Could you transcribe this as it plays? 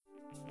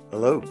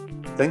Hello.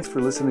 Thanks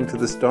for listening to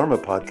this Dharma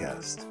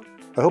podcast.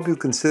 I hope you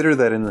consider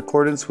that in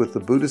accordance with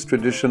the Buddhist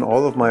tradition,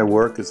 all of my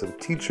work as a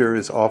teacher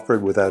is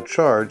offered without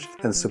charge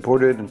and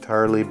supported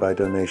entirely by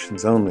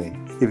donations only.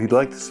 If you'd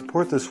like to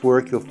support this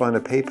work, you'll find a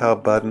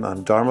PayPal button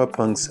on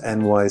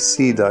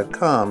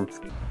dharmapunksnyc.com.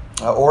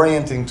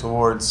 Orienting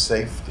towards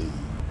safety.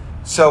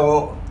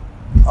 So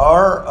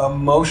our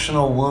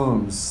emotional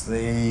wounds,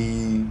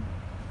 the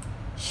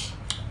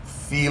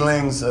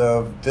feelings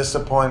of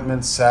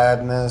disappointment,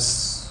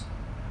 sadness,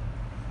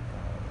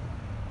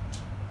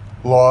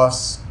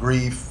 loss,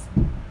 grief,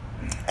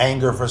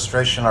 anger,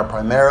 frustration are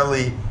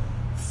primarily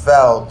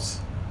felt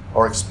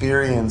or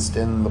experienced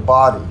in the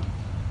body.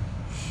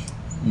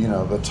 You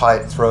know, the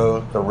tight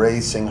throat, the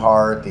racing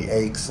heart, the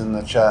aches in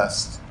the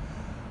chest.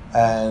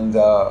 And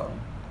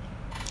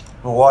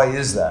why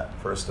is that,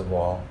 first of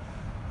all?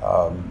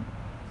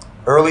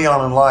 Early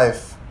on in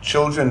life,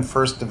 children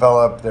first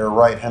develop their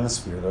right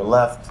hemisphere. Their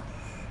left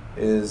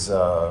is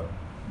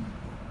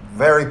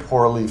very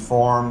poorly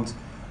formed,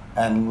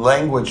 and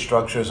language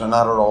structures are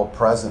not at all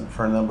present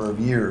for a number of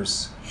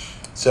years.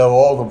 So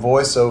all the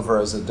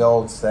voiceover as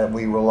adults that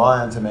we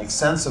rely on to make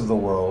sense of the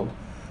world,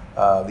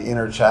 the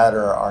inner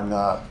chatter, are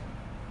not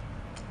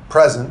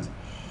present.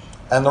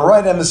 And the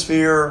right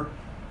hemisphere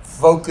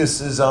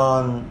focuses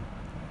on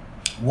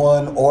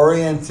one,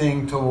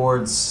 orienting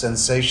towards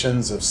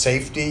sensations of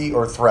safety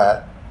or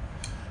threat,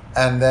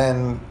 and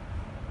then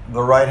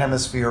the right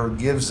hemisphere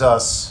gives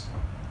us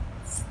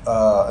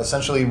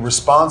essentially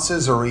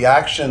responses or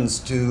reactions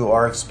to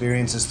our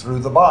experiences through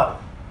the body.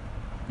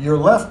 Your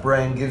left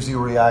brain gives you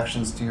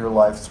reactions to your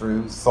life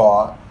through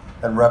thought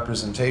and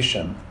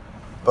representation,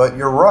 but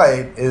your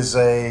right is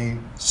a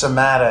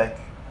somatic,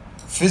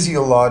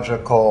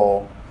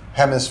 physiological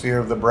hemisphere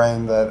of the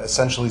brain that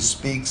essentially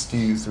speaks to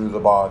you through the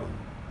body.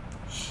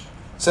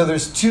 So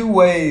there's two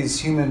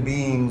ways human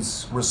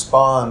beings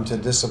respond to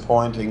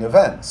disappointing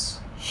events.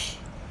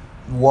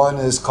 One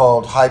is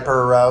called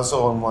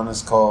hyperarousal and one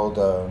is called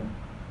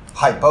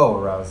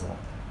hypoarousal.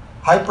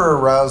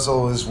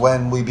 Hyperarousal is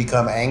when we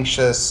become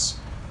anxious,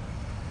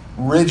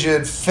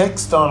 rigid,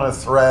 fixed on a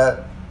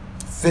threat,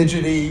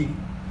 fidgety,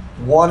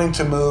 wanting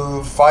to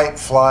move, fight,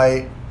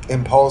 flight,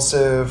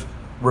 impulsive,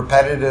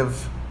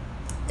 repetitive,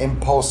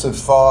 impulsive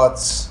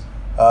thoughts,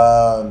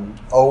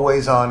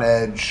 always on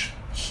edge.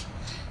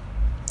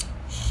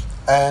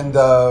 And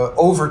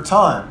over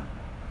time,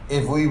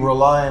 if we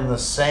rely on the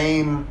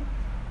same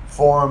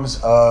forms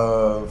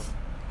of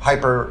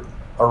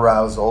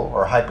hyperarousal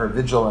or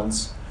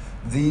hypervigilance,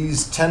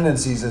 these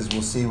tendencies, as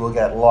we'll see, will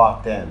get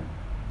locked in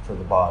for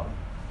the body.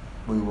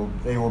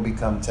 They will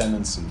become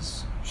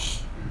tendencies.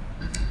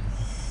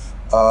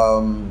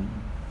 Another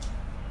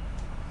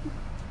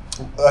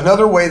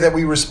way that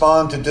we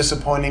respond to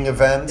disappointing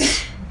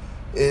events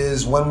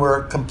is when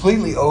we're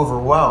completely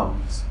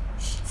overwhelmed,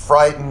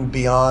 frightened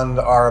beyond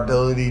our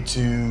ability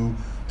to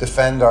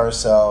defend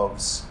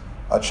ourselves,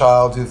 a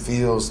child who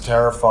feels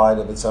terrified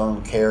of its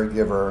own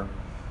caregiver.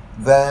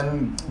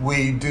 Then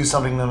we do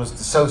something known as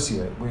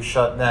dissociate. We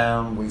shut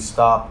down, we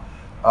stop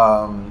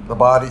the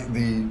body.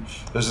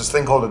 There's this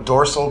thing called a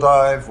dorsal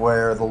dive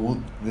where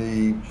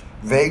the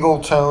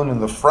vagal tone in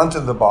the front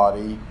of the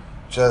body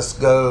just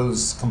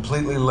goes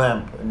completely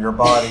limp and your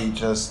body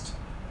just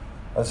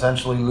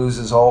essentially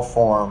loses all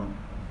form.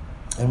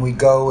 And we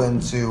go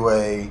into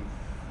a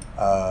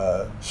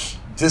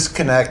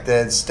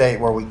disconnected state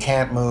where we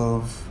can't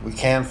move, we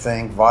can't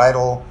think,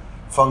 vital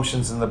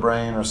functions in the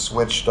brain are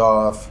switched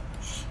off.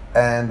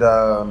 And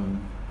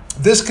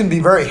this can be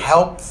very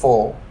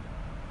helpful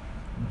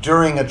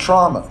during a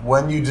trauma.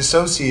 When you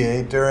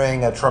dissociate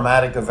during a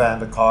traumatic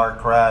event, a car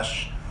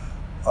crash,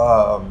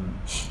 loss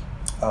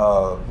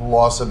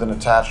of an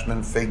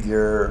attachment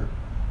figure,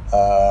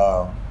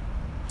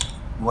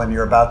 when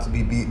you're about to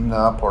be beaten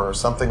up or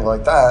something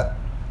like that,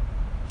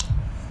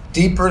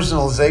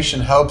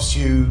 depersonalization helps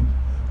you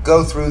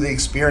go through the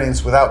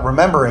experience without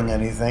remembering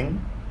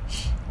anything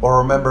or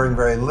remembering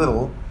very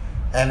little.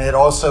 And it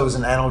also is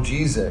an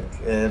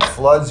analgesic. It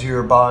floods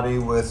your body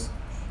with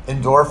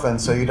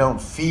endorphins so you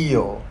don't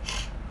feel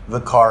the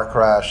car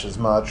crash as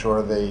much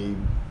or the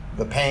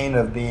pain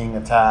of being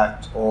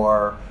attacked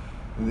or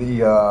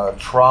the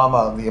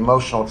trauma, the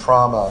emotional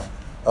trauma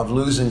of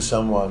losing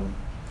someone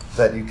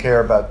that you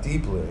care about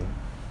deeply.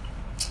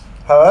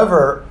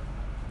 However,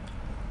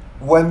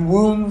 when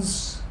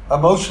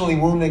emotionally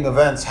wounding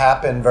events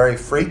happen very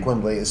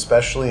frequently,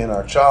 especially in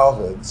our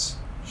childhoods,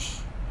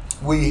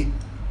 we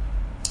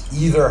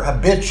either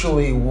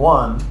habitually,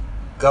 one,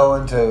 go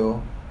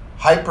into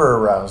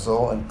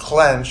hyperarousal and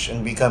clench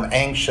and become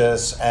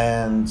anxious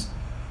and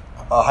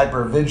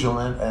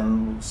hypervigilant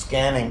and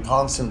scanning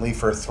constantly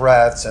for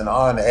threats and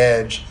on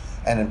edge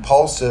and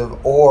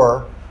impulsive,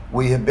 or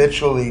we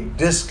habitually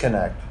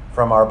disconnect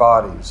from our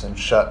bodies and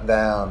shut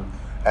down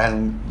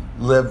and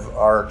live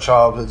our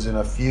childhoods in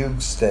a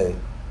fugue state.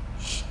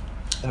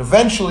 And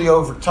eventually,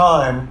 over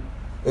time,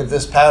 if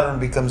this pattern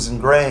becomes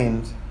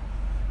ingrained,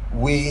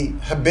 we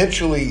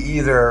habitually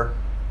either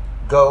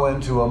go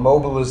into a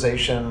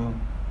mobilization,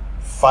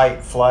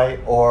 fight, flight,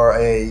 or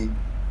a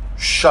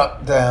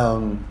shut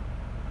down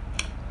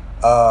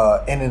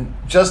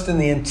just in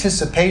the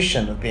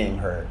anticipation of being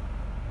hurt.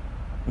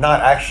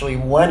 Not actually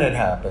when it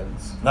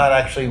happens, not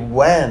actually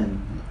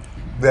when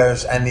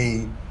there's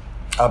any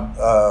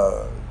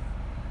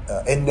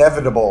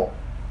inevitable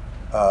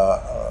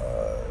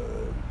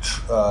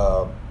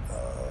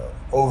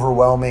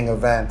overwhelming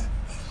event,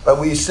 but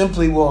we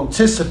simply will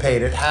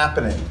anticipate it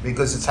happening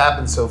because it's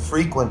happened so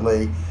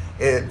frequently.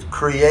 It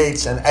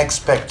creates an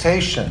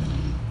expectation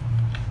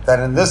that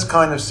in this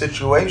kind of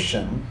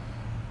situation,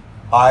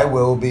 I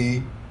will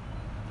be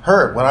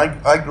hurt. When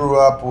I grew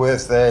up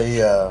with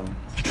a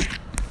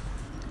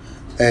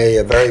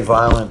very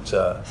violent,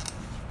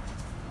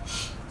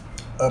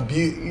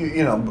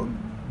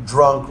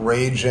 drunk,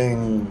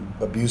 raging,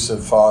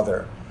 abusive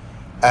father,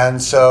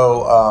 and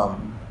so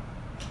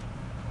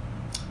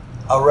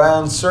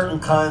around certain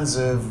kinds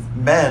of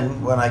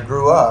men when I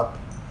grew up,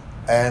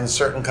 and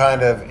certain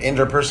kind of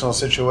interpersonal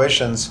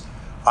situations,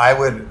 I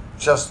would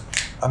just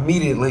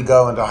immediately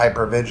go into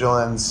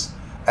hypervigilance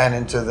and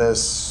into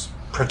this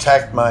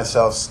protect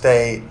myself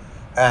state,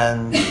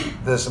 and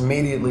this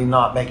immediately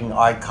not making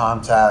eye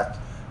contact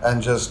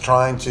and just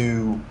trying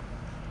to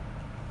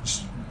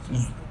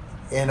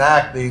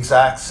enact the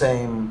exact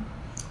same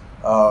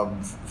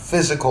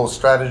physical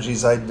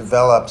strategies I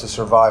developed to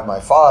survive my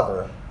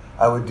father.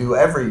 I would do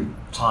every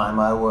time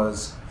I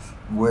was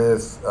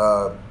with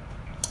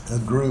a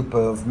group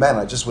of men.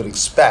 I just would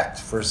expect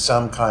for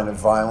some kind of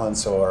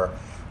violence or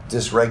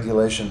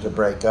dysregulation to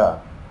break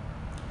up.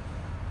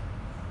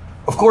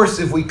 Of course,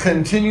 if we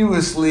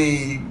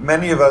continuously,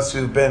 many of us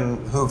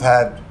who've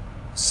had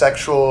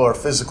sexual or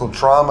physical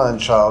trauma in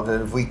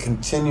childhood, if we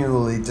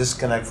continually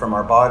disconnect from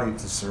our body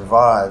to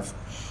survive,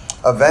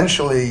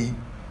 eventually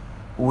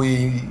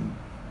we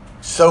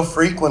so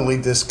frequently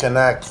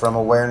disconnect from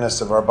awareness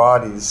of our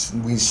bodies,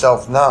 we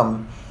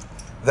self-numb,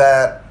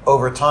 that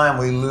over time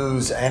we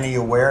lose any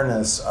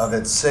awareness of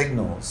its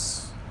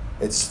signals,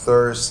 its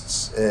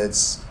thirsts,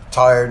 its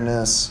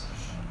tiredness,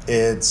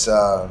 its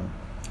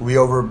we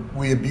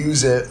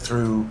abuse it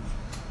through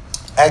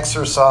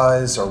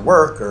exercise or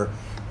work or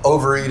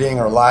overeating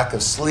or lack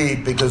of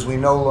sleep because we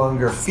no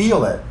longer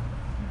feel it.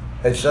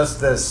 It's just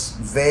this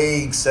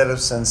vague set of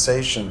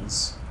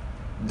sensations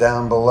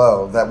down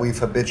below that we've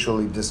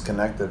habitually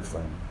disconnected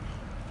from.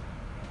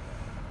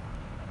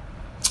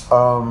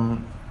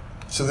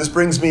 So this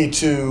brings me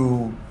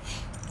to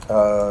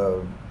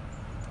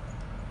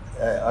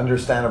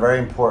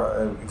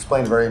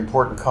explain a very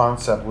important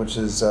concept, which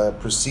is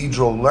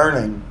procedural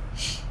learning.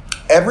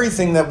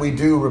 Everything that we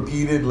do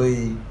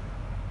repeatedly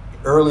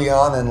early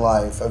on in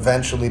life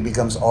eventually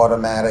becomes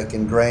automatic,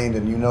 ingrained,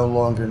 and you no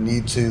longer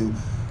need to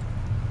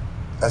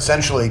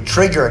essentially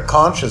trigger it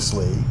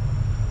consciously.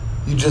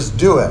 You just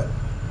do it.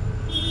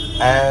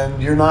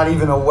 And you're not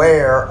even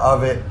aware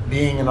of it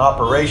being in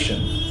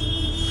operation.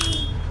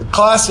 The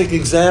classic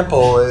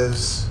example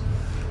is,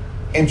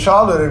 in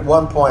childhood at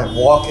one point,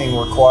 walking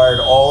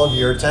required all of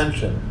your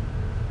attention.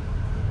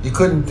 You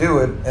couldn't do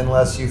it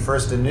unless you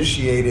first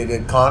initiated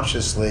it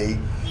consciously.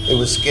 It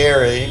was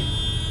scary.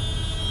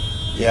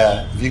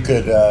 Yeah, if you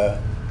could, the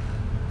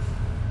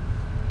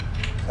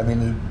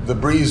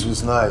breeze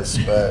was nice,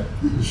 but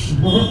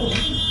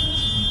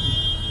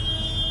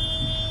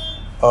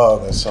oh,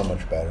 that's so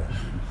much better.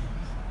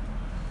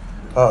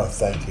 Oh,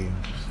 thank you,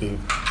 Steve.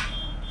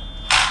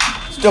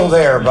 Still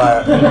there,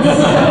 but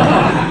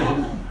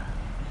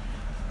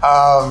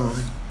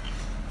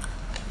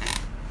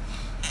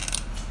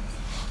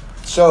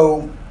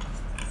so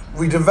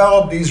we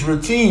develop these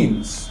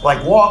routines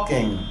like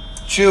walking,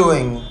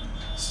 chewing,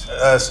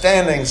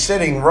 standing,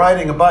 sitting,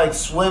 riding a bike,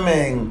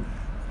 swimming,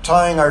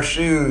 tying our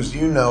shoes,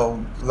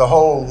 the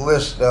whole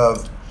list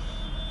of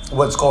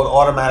what's called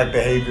automatic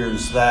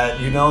behaviors that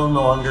you no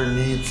longer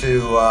need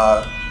to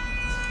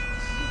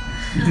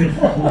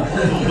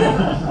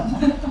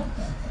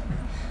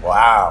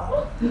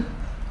wow.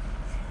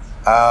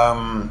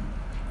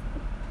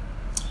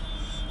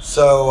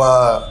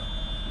 So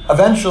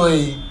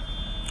eventually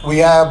we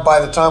have, by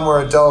the time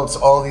we're adults,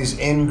 all these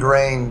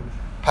ingrained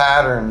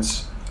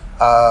patterns,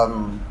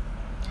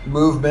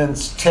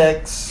 movements,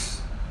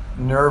 tics,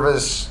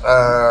 nervous,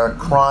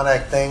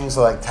 chronic things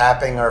like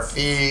tapping our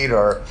feet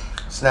or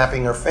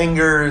snapping our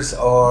fingers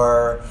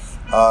or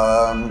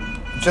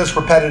just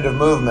repetitive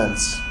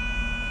movements.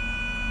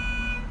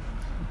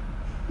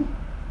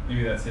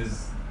 Maybe that's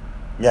his.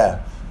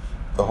 Yeah,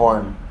 the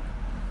horn.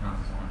 Not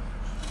his horn.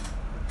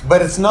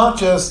 But it's not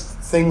just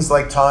things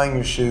like tying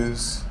your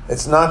shoes.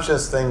 It's not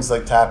just things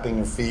like tapping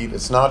your feet.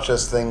 It's not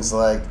just things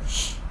like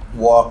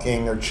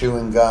walking or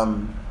chewing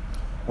gum.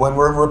 When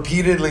we're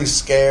repeatedly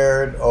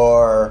scared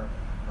or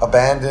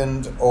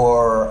abandoned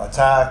or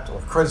attacked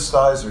or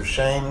criticized or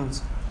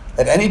shamed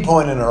at any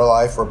point in our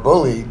life or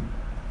bullied,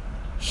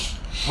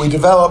 we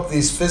develop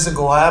these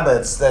physical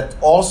habits that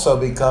also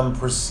become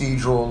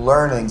procedural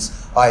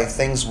learnings, i.e.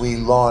 things we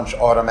launch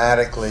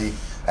automatically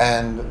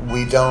and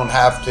we don't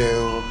have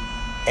to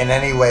in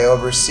any way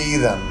oversee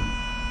them.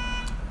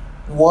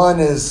 One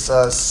is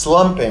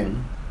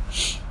slumping.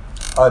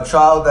 A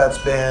child that's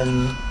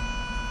been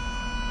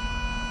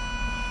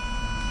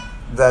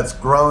that's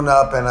grown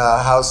up in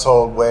a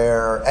household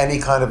where any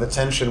kind of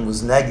attention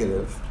was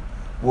negative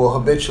will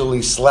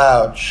habitually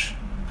slouch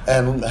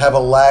and have a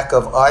lack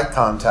of eye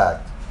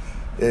contact.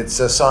 It's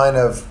a sign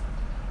of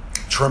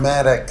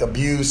traumatic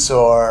abuse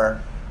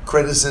or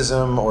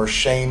criticism or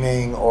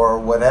shaming or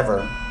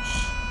whatever.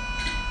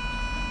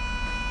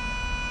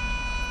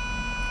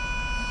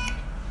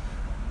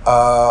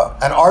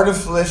 An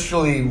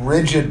artificially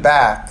rigid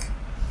back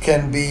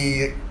can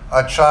be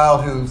a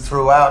child who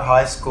throughout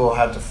high school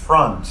had to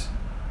front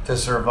to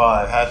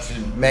survive, had to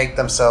make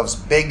themselves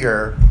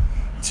bigger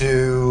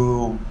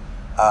to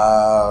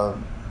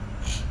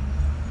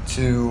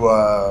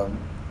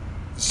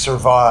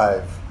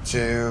survive,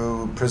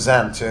 to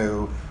present,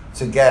 to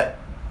get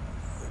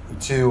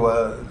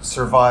to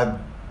survive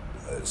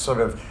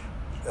sort of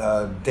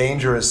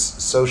dangerous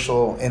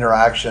social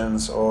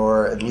interactions,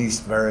 or at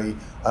least very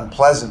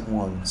unpleasant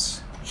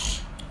ones.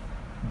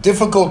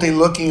 Difficulty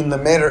looking in the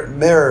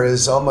mirror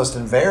is almost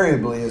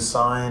invariably a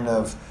sign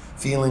of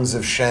feelings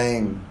of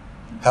shame,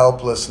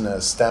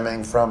 helplessness,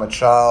 stemming from a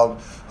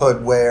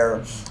childhood where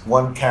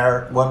one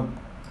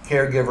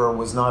caregiver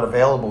was not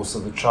available, so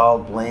the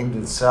child blamed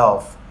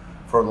itself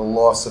for the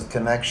loss of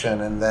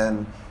connection, and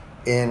then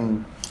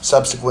in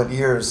subsequent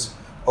years,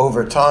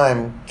 over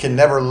time, can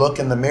never look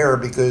in the mirror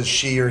because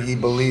she or he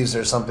believes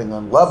there's something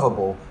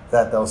unlovable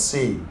that they'll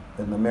see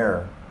in the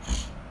mirror.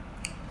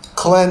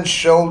 Clenched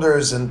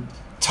shoulders and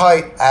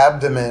tight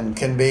abdomen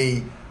can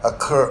be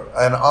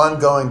an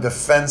ongoing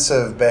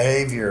defensive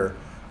behavior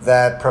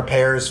that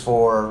prepares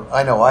for,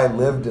 I know I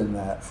lived in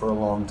that for a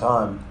long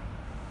time,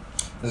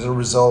 as a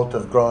result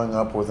of growing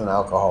up with an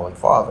alcoholic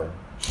father.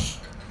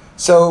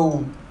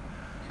 So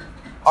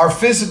our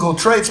physical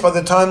traits, by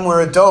the time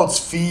we're adults,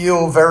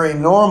 feel very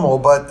normal,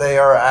 but they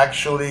are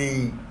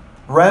actually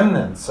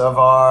remnants of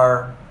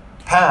our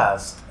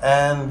past,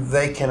 and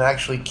they can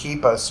actually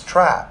keep us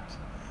trapped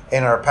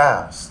in our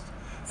past.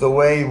 The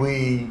way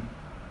we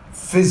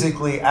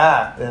physically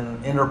act in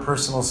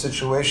interpersonal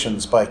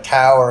situations, by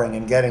cowering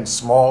and getting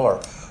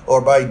smaller,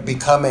 or by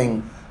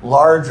becoming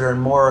larger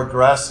and more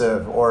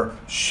aggressive, or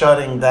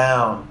shutting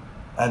down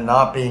and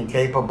not being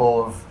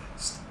capable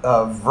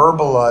of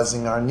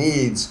verbalizing our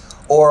needs,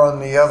 or on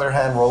the other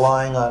hand,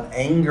 relying on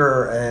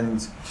anger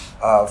and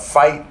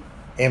fight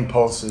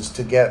impulses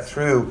to get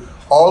through.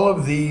 All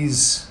of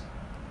these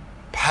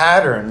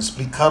patterns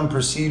become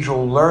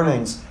procedural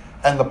learnings,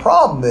 and the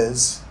problem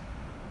is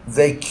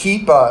they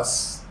keep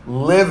us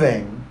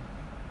living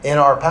in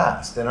our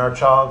past, in our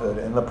childhood,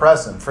 in the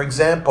present. For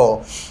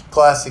example,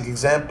 classic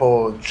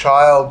example, a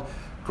child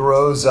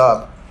grows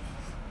up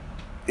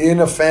in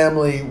a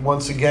family,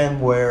 once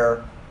again,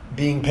 where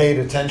being paid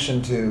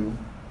attention to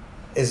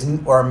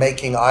or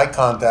making eye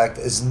contact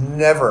is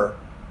never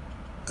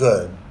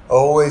good,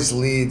 always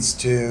leads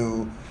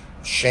to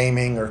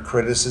shaming or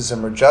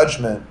criticism or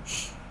judgment.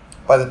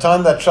 By the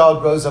time that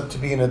child grows up to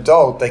be an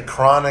adult, they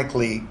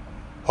chronically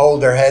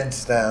hold their head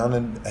down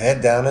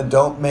and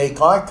don't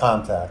make eye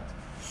contact.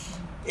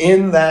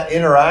 In that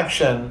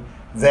interaction,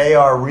 they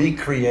are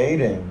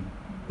recreating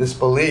this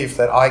belief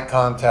that eye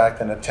contact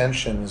and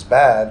attention is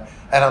bad.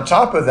 And on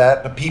top of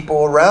that, the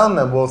people around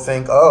them will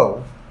think,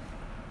 oh,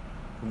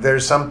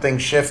 there's something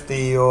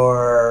shifty,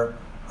 or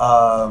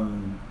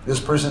this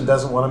person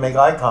doesn't want to make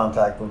eye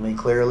contact with me.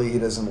 Clearly he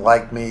doesn't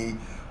like me,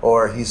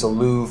 or he's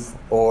aloof,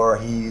 or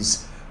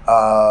he's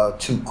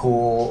too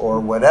cool, or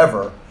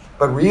whatever.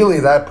 But really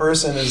that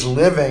person is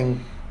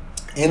living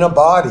in a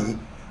body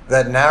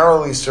that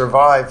narrowly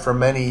survived for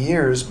many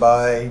years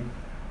by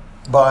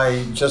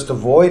just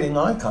avoiding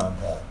eye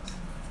contact.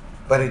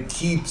 But it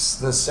keeps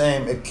the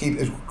same, it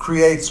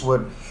creates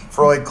what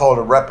Freud called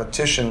a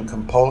repetition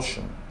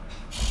compulsion.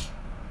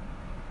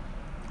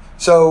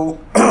 So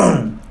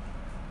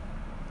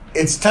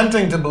it's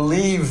tempting to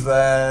believe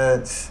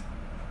that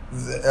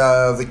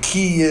the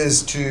key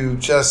is to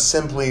just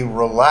simply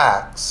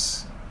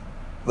relax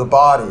the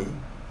body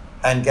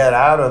and get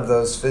out of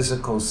those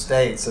physical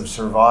states of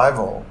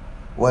survival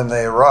when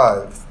they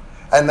arrive.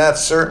 And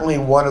that's certainly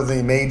one of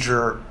the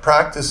major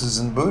practices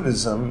in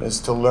Buddhism, is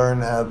to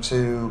learn how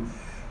to...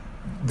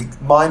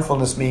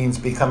 Mindfulness means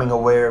becoming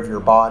aware of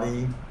your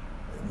body,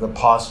 the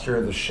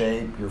posture, the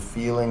shape, your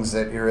feelings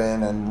that you're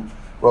in, and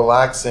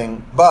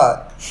relaxing.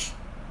 But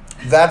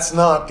that's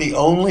not the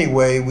only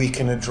way we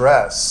can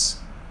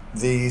address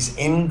these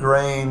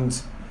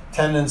ingrained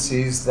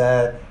tendencies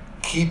that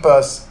keep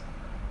us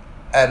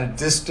at a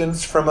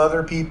distance from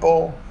other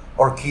people,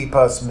 or keep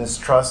us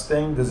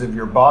mistrusting, because if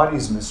your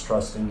body's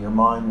mistrusting, your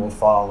mind will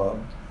follow.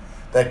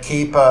 That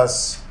keep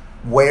us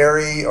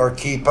wary, or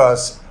keep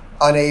us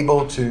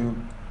unable to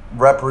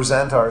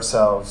represent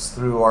ourselves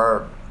through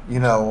our,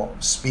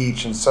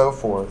 speech and so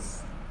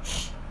forth.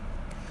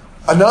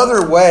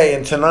 Another way,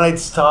 and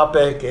tonight's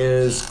topic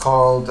is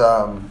called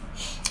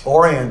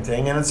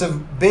orienting, and it's a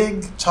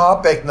big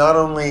topic not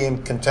only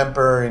in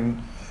contemporary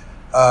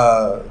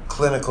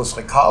clinical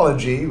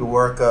psychology, the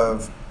work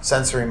of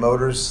sensory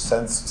motor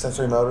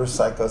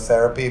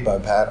psychotherapy by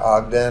Pat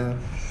Ogden,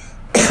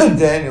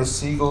 Daniel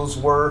Siegel's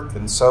work,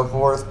 and so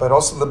forth, but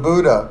also the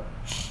Buddha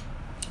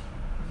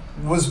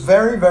was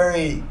very,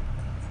 very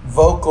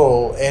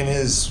vocal in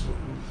his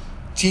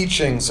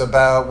teachings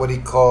about what he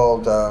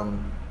called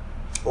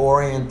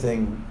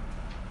orienting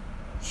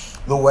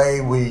the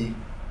way we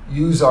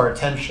use our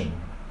attention,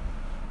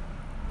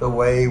 the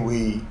way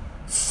we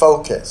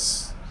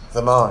focus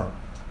the mind.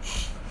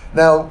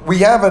 Now, we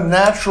have a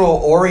natural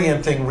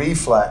orienting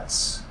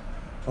reflex,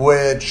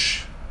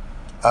 which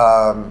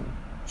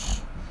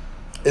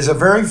is a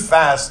very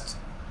fast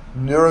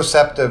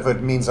neuroceptive,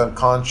 it means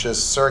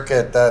unconscious,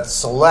 circuit that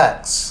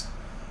selects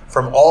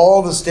from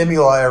all the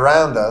stimuli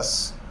around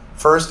us,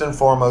 first and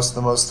foremost,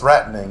 the most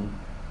threatening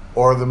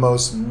or the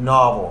most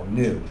novel,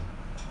 new.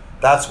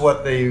 That's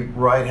what the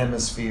right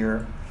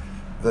hemisphere,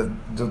 the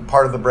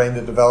part of the brain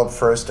that developed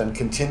first and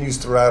continues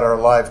throughout our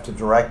life to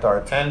direct our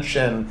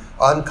attention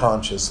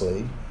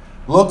unconsciously,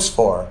 looks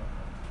for.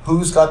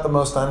 Who's got the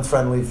most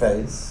unfriendly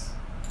face,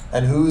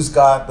 and who's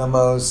got the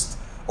most,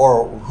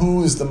 or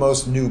who is the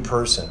most new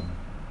person?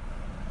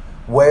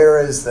 Where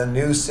is the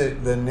new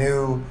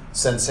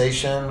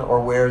sensation, or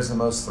where is the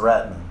most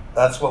threatening?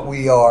 That's what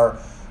we are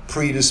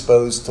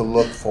predisposed to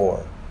look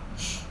for.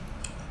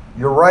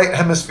 Your right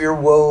hemisphere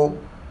will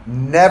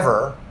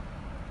never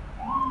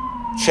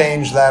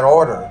change that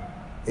order.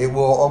 It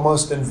will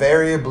almost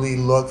invariably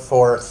look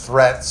for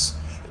threats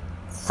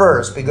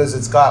first because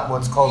it's got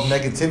what's called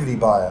negativity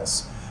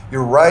bias.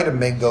 Your right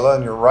amygdala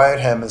and your right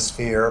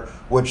hemisphere,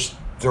 which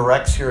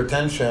directs your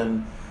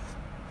attention,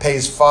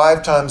 pays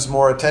 5 times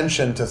more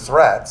attention to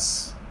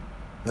threats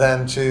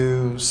than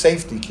to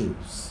safety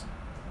cues.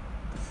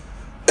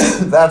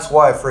 That's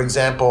why, for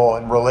example,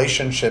 in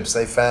relationships,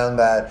 they found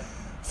that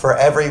for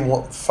every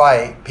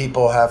fight,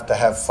 people have to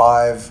have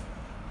 5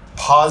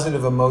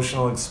 positive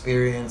emotional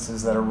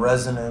experiences that are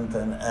resonant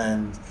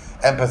and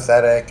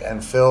empathetic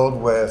and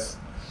filled with,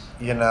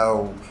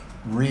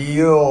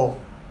 real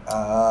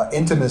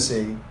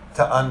intimacy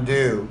to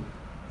undo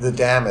the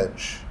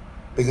damage.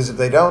 Because if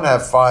they don't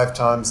have 5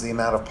 times the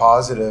amount of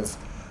positive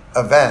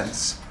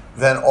events,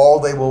 then all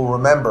they will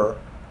remember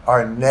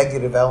are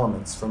negative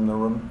elements from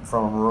a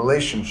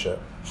relationship.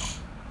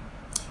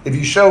 If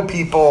you show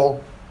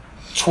people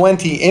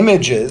 20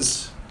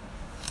 images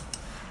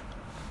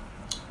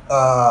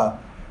of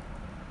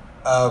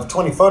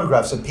 20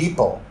 photographs of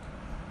people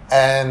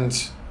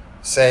and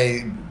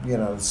say,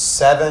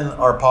 7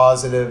 are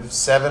positive,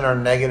 7 are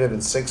negative,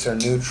 and 6 are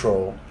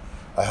neutral,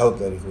 I hope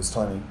that equals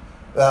 20.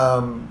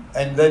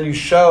 And then you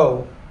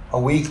show a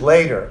week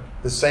later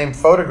the same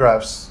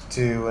photographs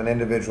to an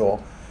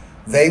individual,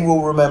 they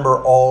will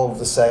remember all of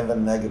the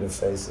 7 negative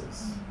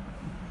faces.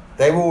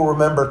 They will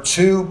remember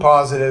 2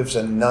 positives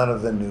and none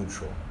of the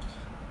neutral.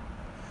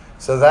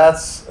 So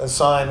that's a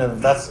sign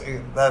of, that's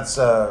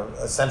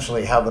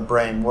essentially how the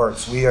brain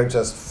works. We are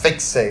just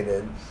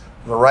fixated,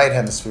 the right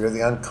hemisphere,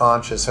 the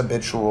unconscious,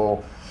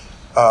 habitual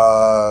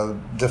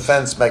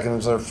defense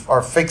mechanisms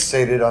are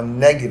fixated on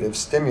negative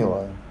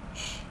stimuli.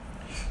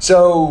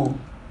 So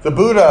the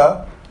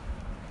Buddha,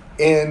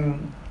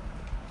 in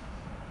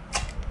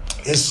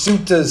his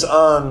suttas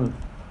on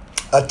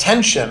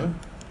attention,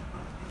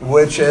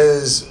 which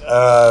is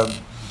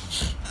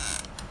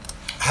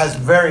has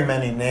very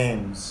many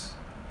names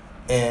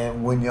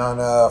in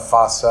Vijnana,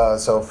 Phassa,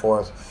 and so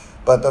forth,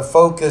 but the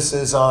focus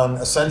is on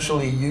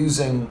essentially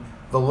using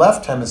the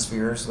left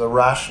hemispheres, the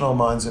rational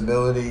mind's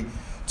ability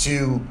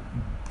to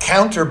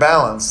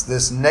counterbalance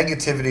this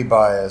negativity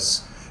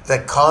bias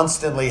that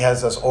constantly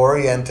has us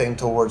orienting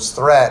towards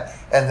threat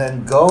and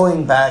then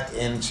going back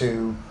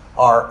into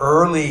our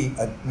early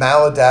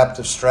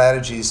maladaptive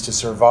strategies to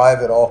survive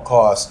at all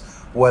costs,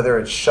 whether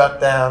it's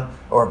shut down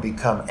or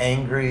become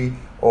angry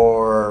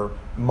or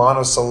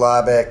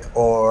monosyllabic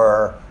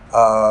or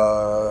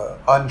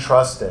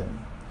untrusting.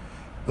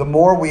 The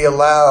more we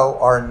allow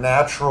our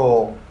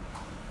natural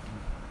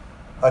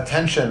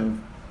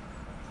attention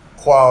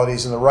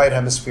qualities in the right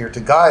hemisphere to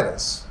guide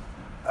us,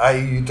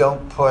 you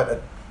don't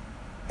put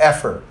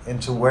effort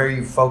into where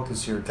you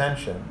focus your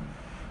attention,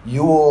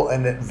 you will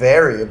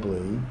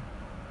invariably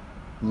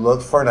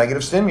look for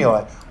negative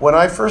stimuli. When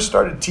I first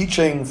started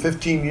teaching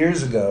 15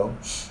 years ago,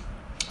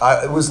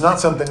 it was not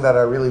something that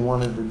I really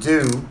wanted to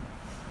do.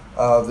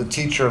 The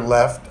teacher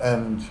left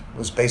and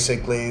was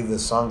basically the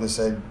song that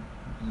said,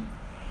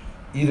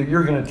 either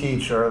you're going to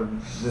teach or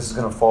this is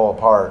going to fall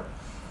apart.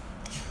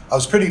 I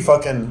was pretty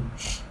fucking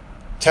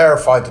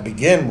terrified to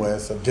begin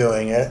with of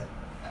doing it.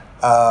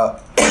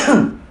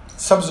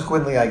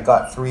 Subsequently, I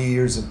got 3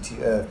 years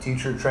of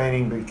teacher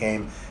training,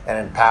 became an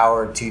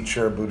empowered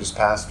teacher, Buddhist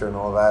pastor, and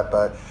all that.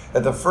 But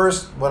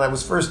when I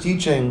was first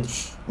teaching,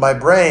 my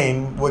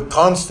brain would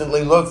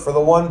constantly look for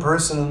the one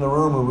person in the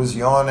room who was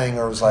yawning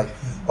or was like,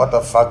 "What the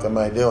fuck am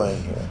I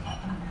doing here?"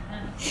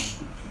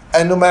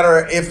 And no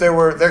matter if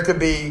there could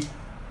be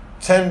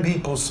 10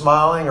 people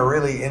smiling or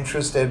really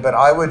interested, but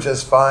I would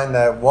just find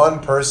that one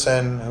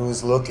person who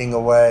was looking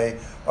away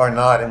or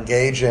not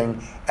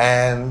engaging,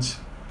 and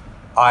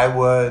I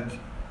would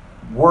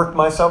work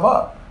myself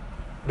up.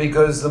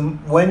 Because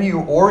when you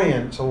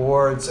orient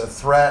towards a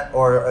threat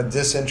or a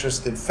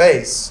disinterested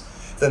face,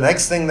 the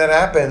next thing that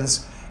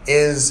happens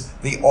is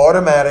the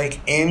automatic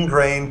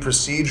ingrained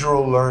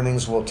procedural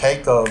learnings will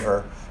take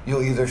over.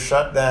 You'll either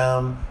shut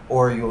down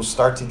or you'll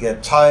start to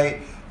get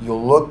tight,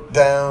 you'll look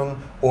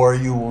down, or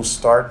you will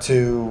start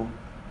to,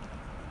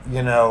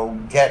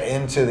 get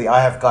into the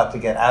I have got to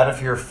get out of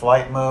here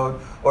flight mode,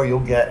 or you'll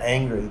get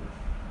angry.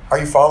 Are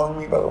you following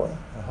me, by the way?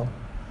 Uh-huh.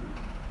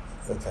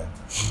 Okay.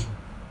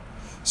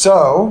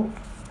 So,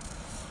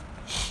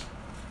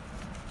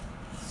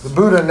 the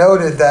Buddha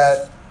noted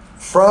that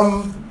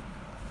from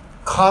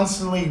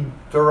constantly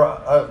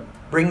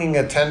bringing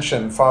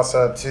attention,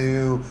 phassa,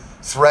 to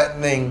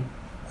threatening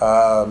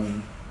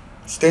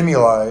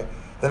stimuli,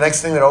 the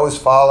next thing that always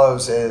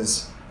follows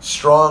is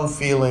strong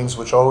feelings,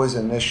 which always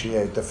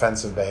initiate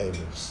defensive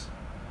behaviors.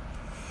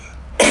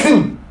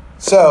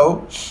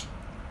 So,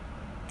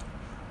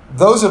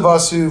 those of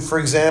us who, for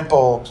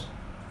example,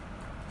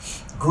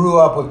 grew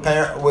up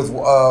with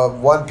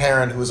one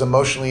parent who was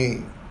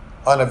emotionally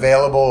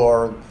unavailable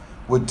or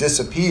would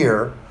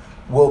disappear,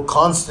 will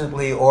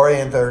constantly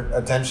orient their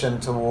attention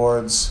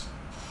towards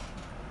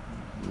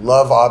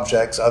love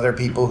objects, other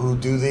people who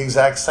do the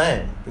exact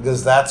same,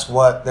 because that's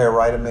what their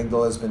right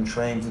amygdala has been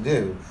trained to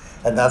do.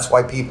 And that's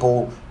why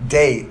people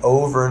date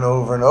over and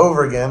over and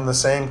over again the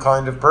same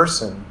kind of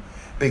person,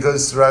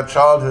 because throughout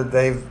childhood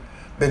they've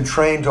been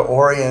trained to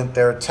orient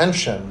their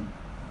attention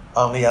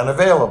on the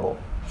unavailable.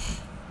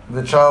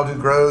 The child who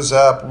grows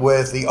up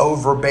with the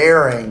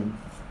overbearing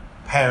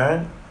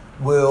parent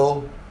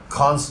will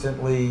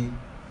constantly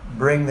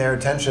bring their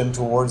attention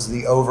towards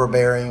the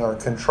overbearing or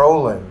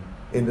controlling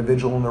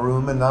individual in the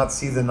room and not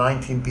see the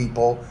 19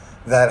 people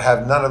that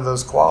have none of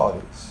those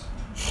qualities.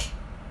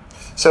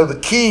 So the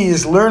key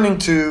is learning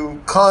to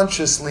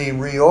consciously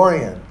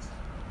reorient.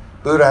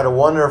 Buddha had a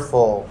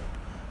wonderful,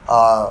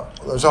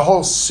 there's a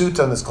whole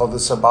sutta on this called the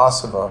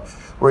Sabbasava,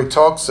 where he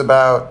talks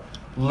about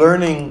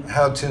learning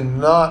how to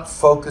not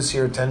focus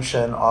your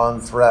attention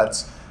on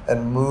threats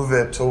and move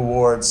it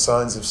towards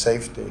signs of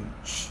safety.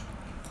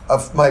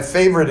 My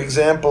favorite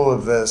example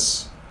of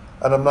this,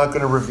 and I'm not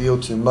going to reveal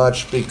too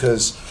much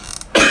because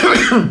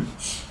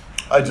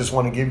I just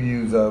want to give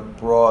you the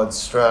broad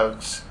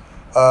strokes.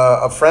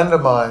 A friend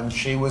of mine,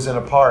 she was in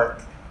a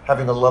park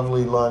having a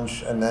lovely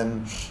lunch, and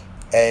then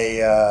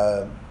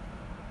a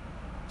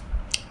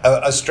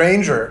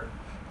stranger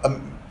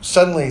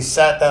suddenly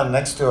sat down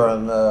next to her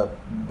in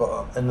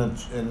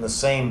the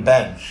same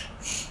bench,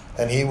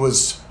 and he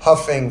was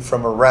huffing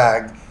from a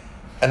rag,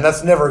 and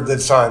that's never a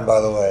good sign, by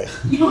the way.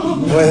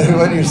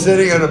 when you're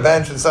sitting on a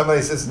bench and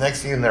somebody sits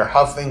next to you and they're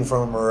huffing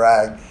from a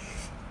rag,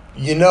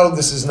 you know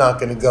this is not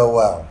going to go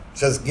well.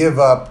 Just give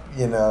up,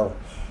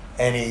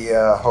 any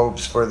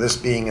hopes for this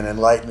being an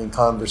enlightening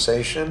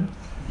conversation,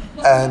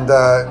 and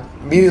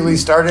immediately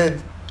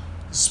started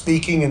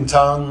speaking in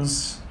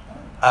tongues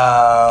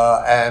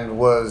and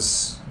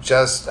was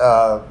just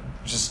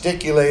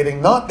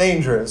gesticulating, not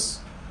dangerous,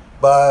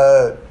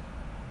 but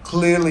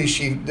clearly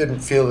she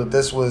didn't feel that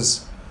this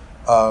was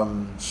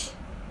an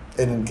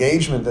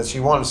engagement that she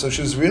wanted. So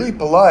she was really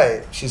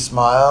polite. She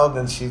smiled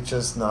and she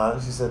just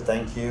nodded. She said,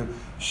 "Thank you."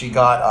 She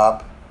got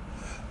up.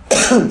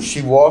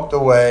 She walked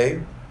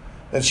away.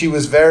 And she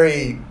was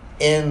very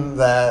in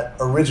that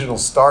original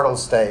startle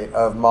state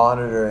of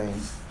monitoring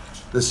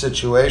the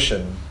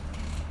situation.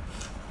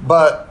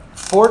 But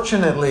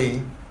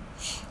fortunately,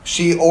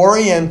 she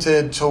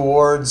oriented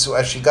towards,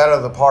 as she got out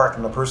of the park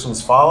and the person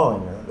was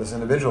following her, this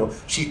individual,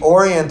 she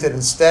oriented,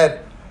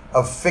 instead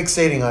of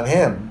fixating on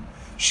him,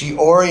 she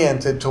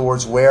oriented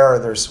towards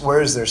where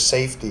is their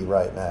safety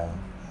right now.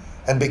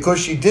 And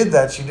because she did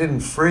that, she didn't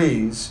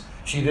freeze,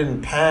 she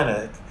didn't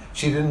panic,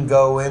 she didn't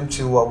go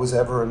into what was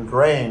ever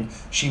ingrained.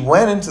 She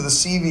went into the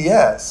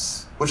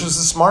CVS, which was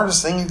the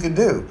smartest thing you could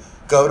do.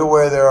 Go to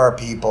where there are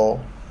people.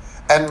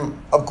 And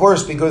of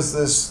course, because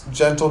this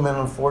gentleman,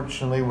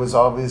 unfortunately, was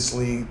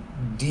obviously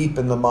deep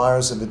in the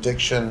mires of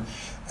addiction,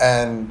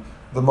 and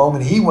the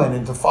moment he went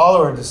in to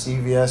follow her into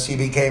CVS, he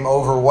became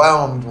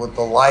overwhelmed with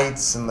the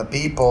lights and the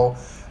people,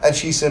 and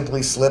she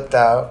simply slipped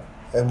out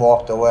and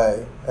walked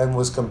away and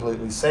was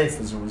completely safe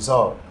as a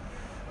result.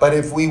 But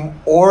if we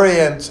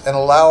orient and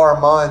allow our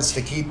minds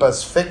to keep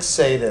us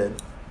fixated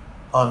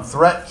on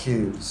threat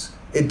cues,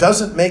 it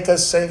doesn't make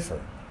us safer.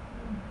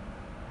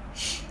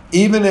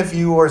 Even if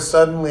you are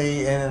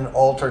suddenly in an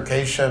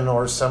altercation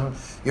or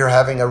you're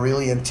having a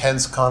really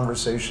intense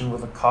conversation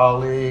with a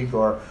colleague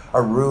or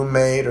a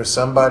roommate or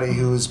somebody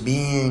who is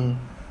being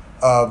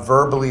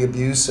verbally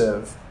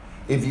abusive,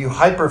 if you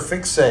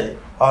hyperfixate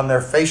on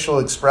their facial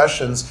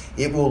expressions,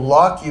 it will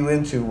lock you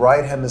into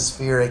right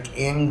hemispheric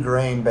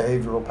ingrained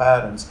behavioral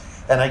patterns.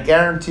 And I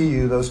guarantee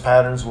you those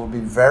patterns will be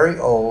very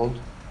old.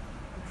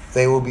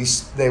 They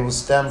will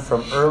stem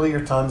from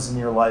earlier times in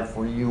your life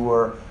where you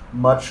were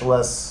much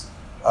less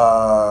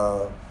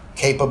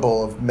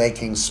capable of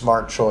making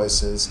smart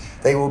choices.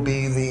 They will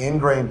be the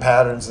ingrained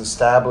patterns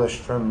established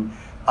from,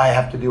 I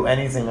have to do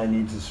anything I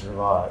need to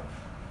survive.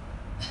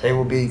 They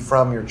will be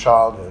from your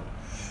childhood.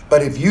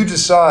 But if you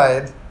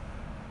decide,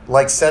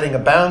 like setting a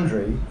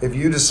boundary, if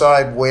you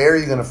decide where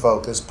you're going to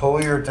focus,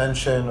 pull your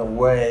attention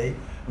away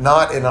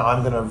Not in a,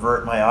 I'm going to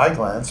avert my eye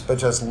glance, but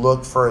just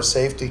look for a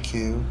safety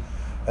cue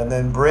and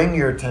then bring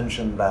your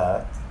attention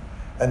back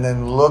and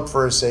then look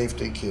for a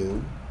safety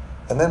cue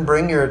and then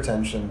bring your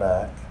attention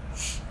back.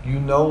 You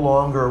no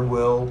longer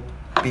will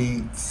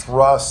be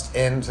thrust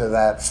into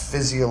that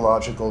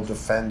physiological,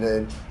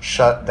 defended,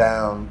 shut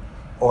down,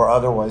 or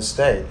otherwise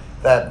state.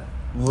 That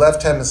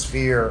left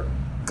hemisphere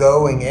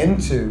going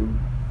into,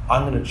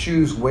 I'm going to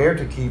choose where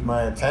to keep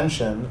my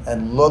attention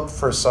and look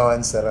for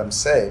signs that I'm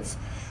safe,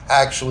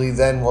 actually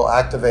then will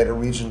activate a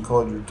region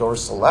called your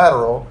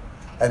dorsolateral,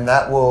 and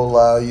that will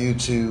allow you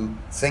to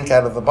think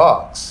out of the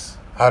box.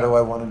 How do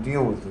I want to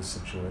deal with this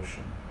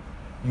situation?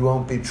 You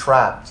won't be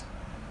trapped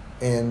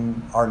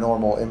in our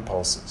normal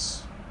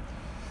impulses.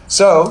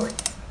 So,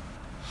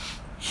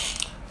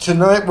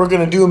 tonight we're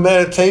going to do a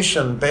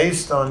meditation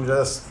based on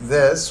just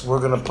this. We're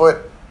going to put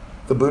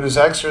the Buddha's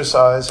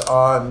exercise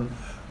on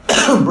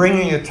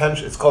bringing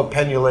attention. It's called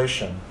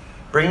pennulation.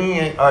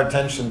 Bringing our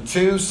attention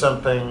to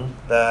something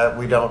that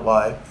we don't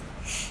like,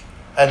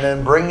 and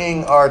then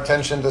bringing our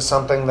attention to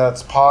something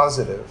that's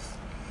positive.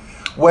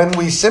 When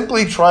we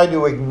simply try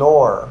to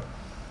ignore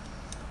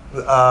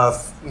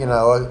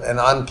an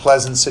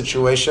unpleasant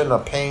situation, a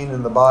pain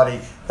in the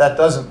body, that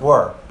doesn't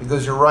work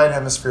because your right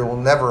hemisphere will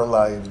never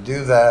allow you to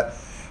do that.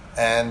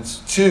 And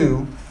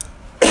two,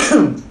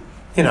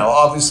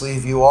 obviously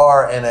if you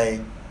are in a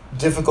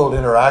difficult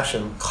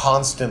interaction,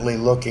 constantly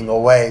looking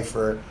away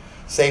for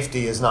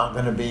safety is not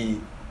going to be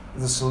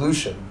the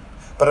solution.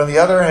 But on the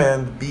other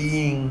hand,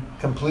 being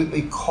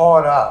completely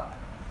caught up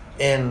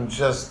in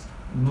just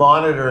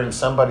monitoring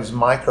somebody's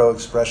micro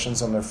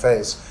expressions on their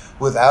face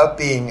without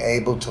being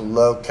able to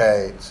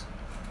locate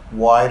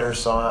wider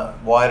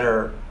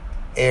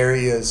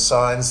areas,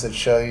 signs that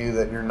show you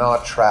that you're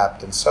not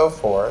trapped and so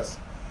forth,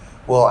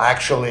 will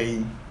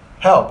actually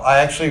help. I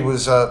actually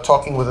was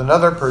talking with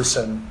another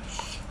person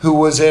who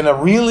was in a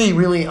really,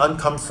 really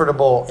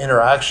uncomfortable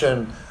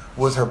interaction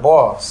with her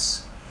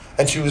boss.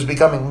 And she was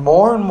becoming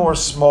more and more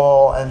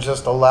small and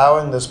just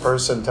allowing this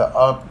person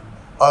to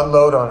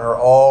unload on her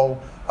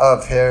all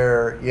of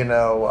her,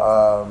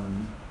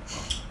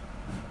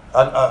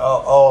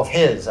 all of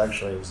his,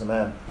 actually, it was a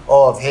man,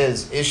 all of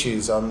his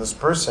issues on this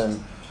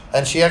person.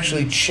 And she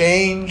actually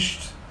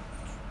changed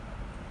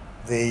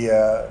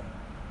the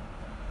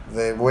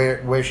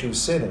where she was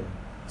sitting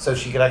so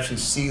she could actually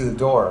see the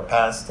door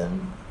past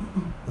him.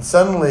 And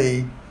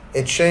suddenly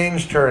it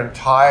changed her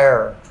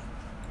entire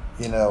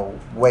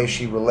way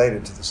she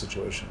related to the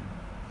situation.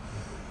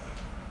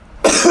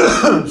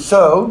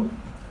 So,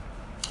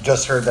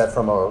 just heard that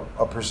from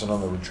a person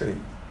on the retreat.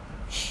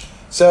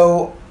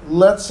 So,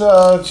 let's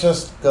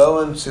just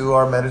go into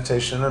our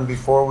meditation. And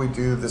before we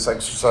do this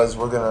exercise,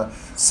 we're going to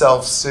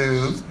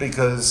self-soothe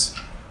because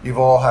you've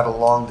all had a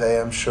long day,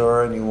 I'm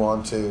sure, and you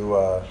want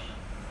to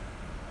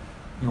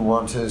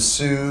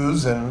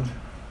soothe and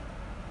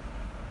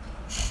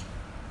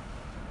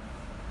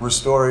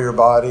restore your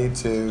body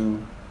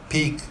to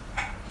peak,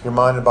 your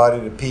mind and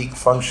body to peak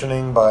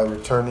functioning by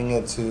returning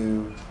it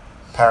to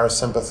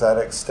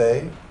parasympathetic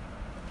state.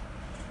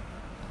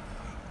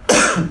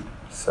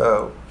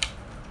 So,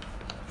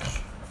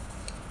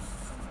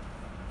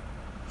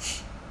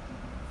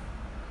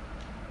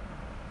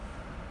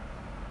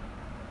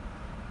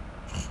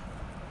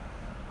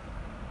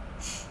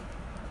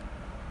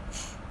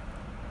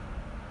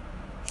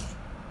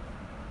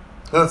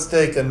 let's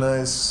take a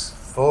nice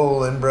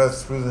full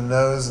in-breath through the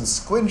nose and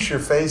squinch your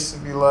face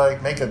if you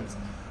like. Make an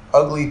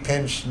ugly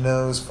pinched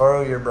nose,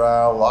 furrow your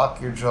brow,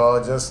 lock your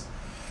jaw, just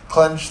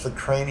clench the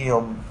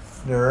cranial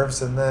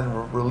nerves and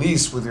then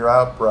release with your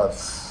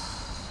out-breath.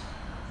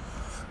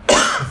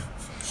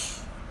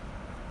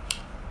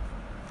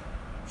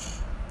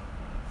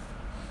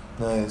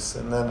 Nice.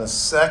 And then a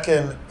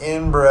second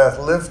in-breath,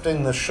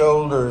 lifting the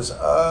shoulders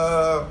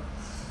up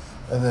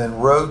and then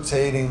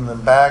rotating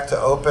them back to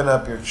open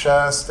up your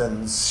chest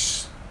and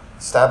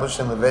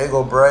establishing the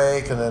vagal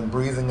brake, and then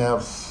breathing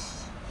out,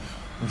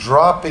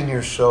 dropping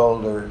your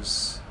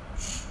shoulders,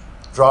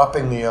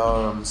 dropping the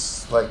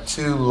arms like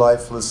two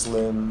lifeless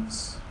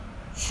limbs.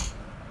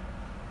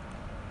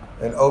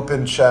 An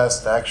open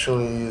chest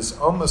actually is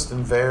almost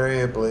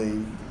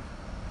invariably,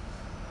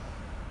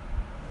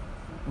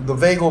 the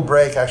vagal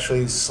brake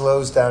actually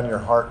slows down your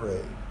heart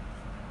rate.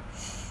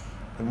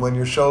 And when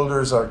your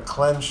shoulders are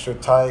clenched or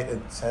tight,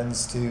 it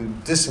tends to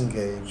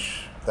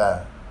disengage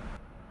that.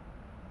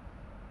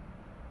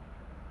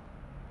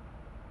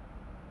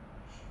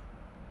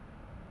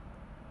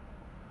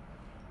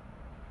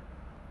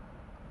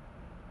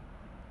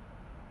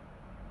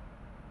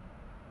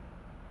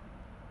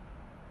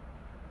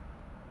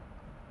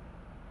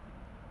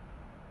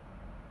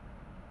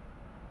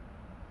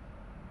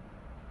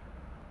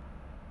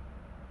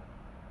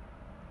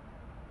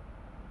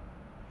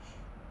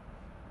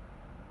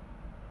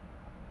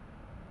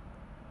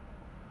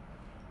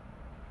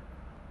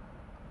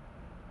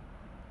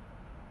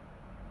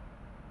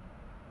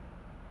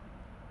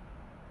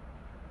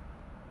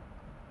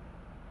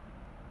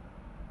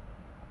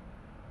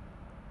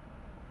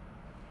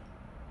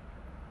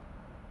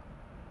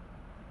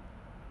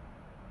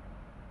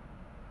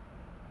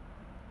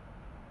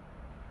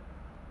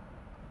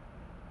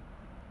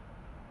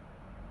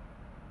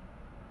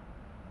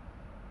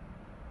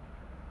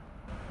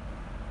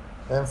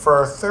 And for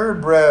our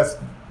third breath,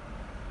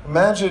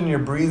 imagine you're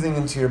breathing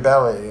into your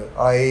belly,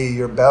 i.e.,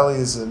 your belly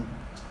is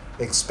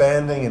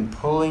expanding and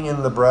pulling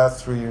in the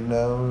breath through your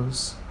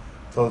nose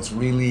till it's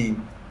really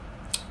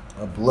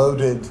a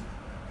bloated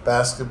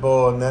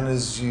basketball. And then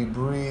as you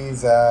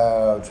breathe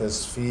out,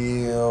 just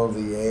feel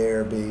the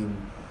air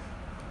being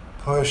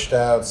pushed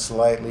out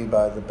slightly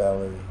by the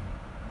belly.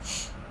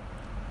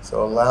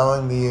 So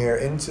allowing the air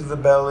into the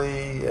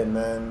belly and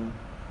then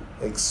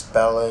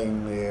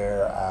expelling the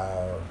air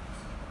out.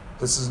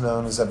 This is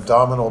known as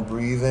abdominal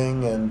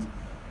breathing, and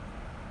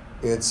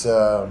it's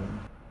a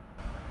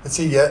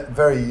yet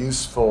very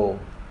useful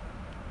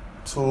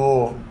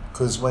tool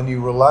because when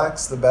you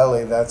relax the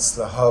belly, that's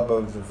the hub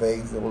of the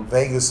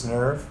vagus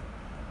nerve.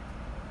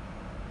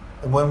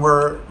 And when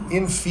we're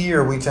in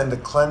fear, we tend to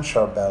clench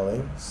our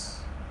bellies,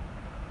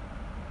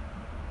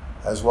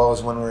 as well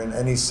as when we're in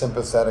any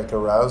sympathetic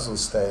arousal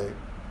state.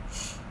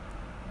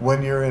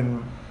 When you're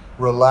in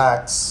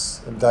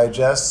relax and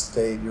digest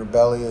state, your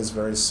belly is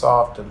very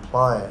soft and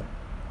pliant.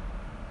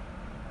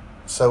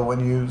 So when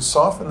you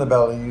soften the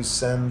belly, you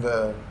send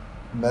a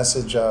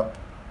message up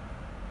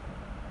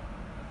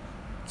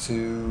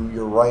to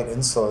your right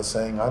insula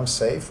saying, I'm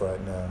safe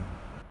right now.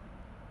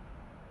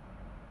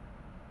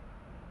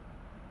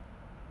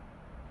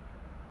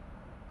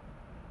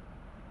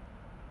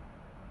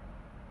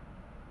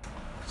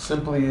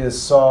 Simply a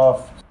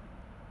soft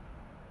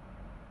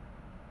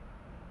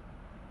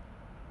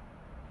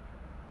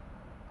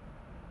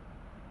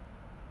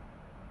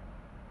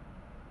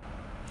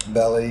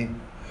belly.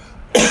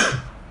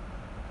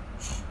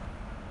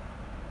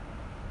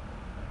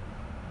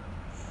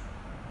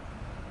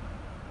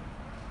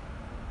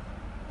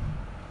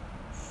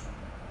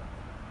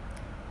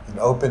 An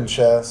open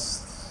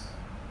chest.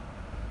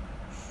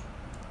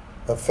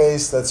 A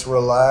face that's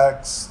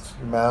relaxed,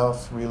 your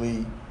mouth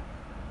really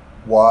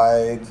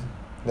wide,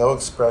 no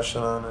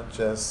expression on it,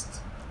 just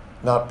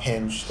not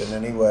pinched in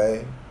any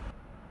way.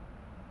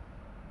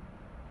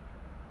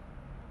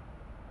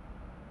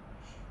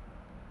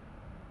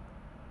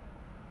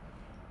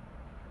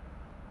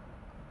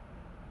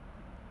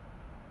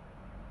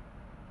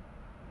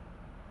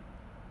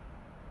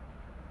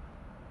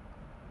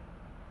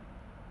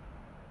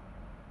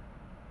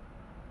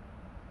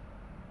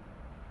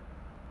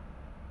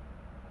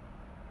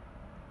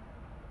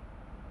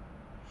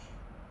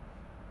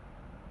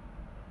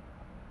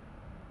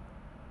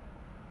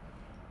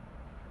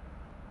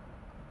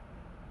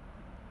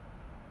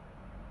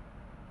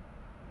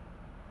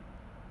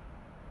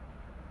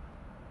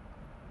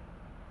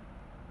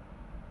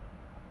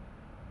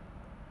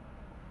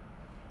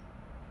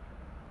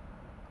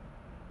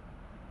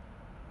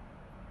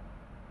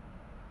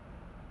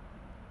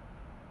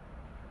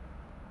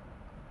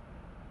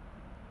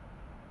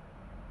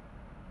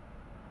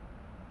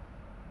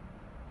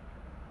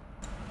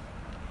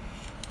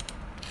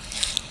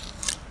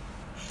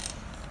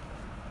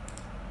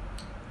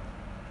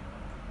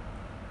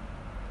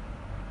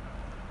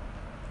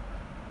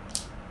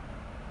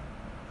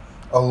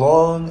 A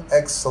long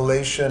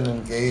exhalation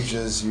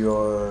engages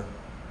your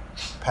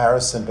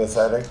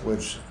parasympathetic,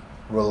 which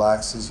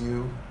relaxes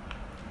you.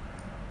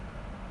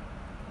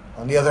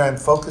 On the other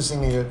hand,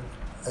 focusing your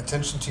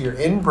attention to your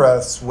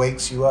in-breaths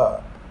wakes you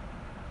up,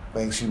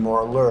 makes you more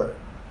alert.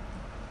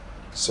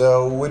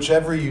 So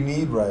whichever you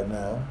need right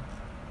now,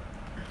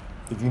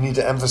 if you need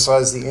to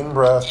emphasize the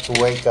in-breath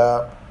to wake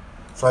up,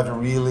 try to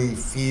really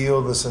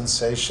feel the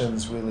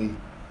sensations really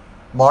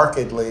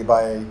markedly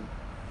by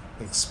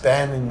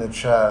expanding the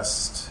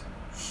chest,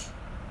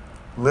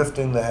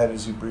 lifting the head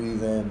as you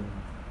breathe in.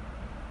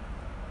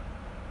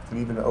 You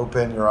can even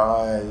open your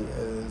eye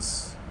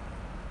as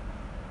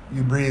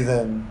you breathe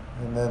in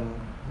and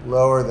then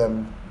lower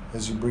them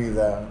as you breathe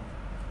out.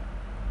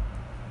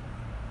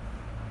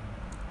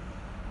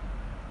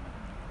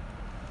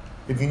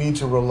 If you need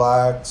to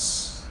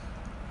relax,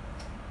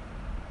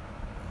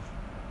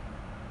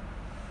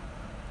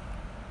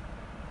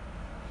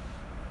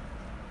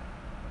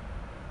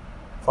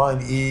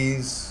 find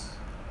ease.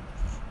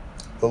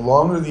 The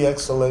longer the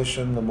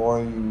exhalation, the more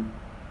you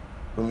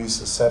release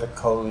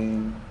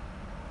acetylcholine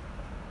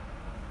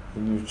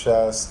in your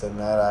chest, and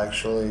that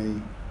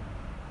actually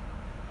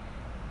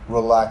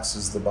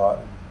relaxes the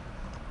body.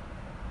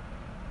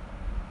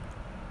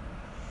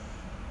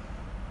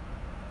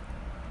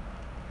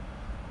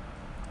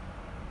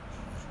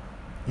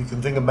 You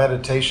can think of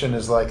meditation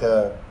as like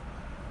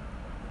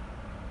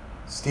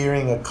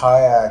steering a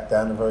kayak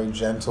down a very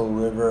gentle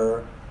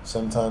river.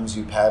 Sometimes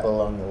you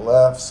paddle on the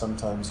left,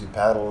 sometimes you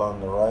paddle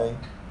on the right.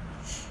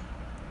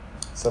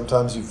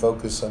 Sometimes you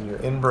focus on your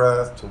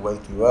in-breath to wake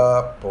you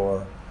up,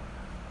 or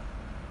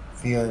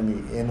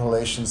feeling the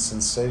inhalation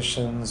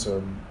sensations,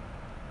 or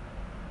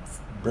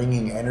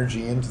bringing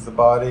energy into the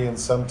body. And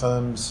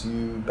sometimes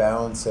you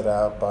balance it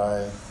out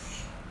by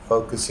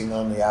focusing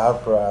on the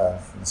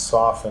out-breath and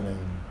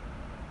softening,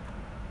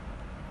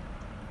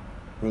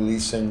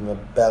 releasing the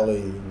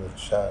belly and the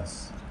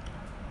chest.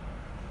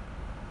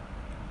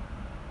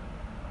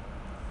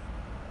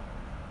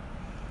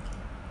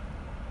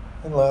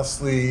 And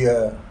lastly,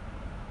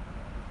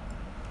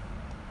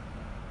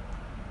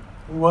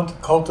 We want to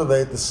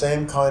cultivate the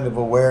same kind of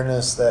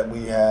awareness that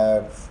we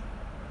have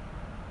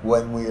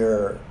when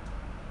we're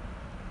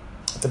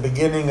at the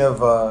beginning of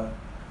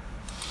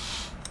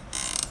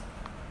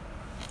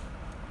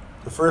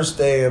the first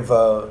day of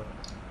a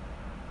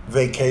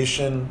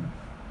vacation,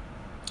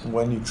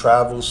 when you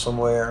travel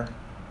somewhere,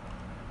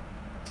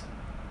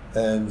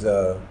 and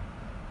the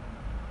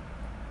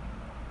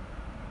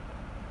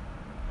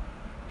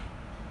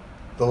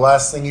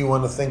last thing you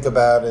want to think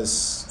about is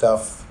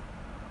stuff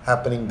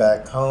happening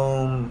back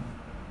home,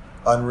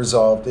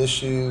 unresolved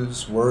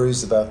issues,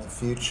 worries about the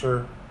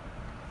future.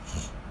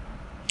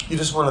 You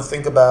just want to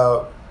think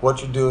about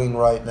what you're doing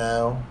right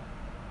now,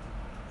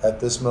 at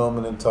this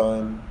moment in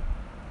time,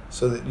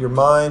 so that your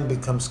mind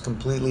becomes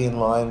completely in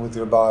line with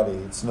your body.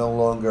 It's no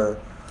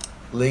longer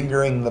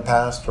lingering in the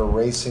past or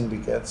racing to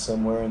get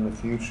somewhere in the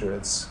future.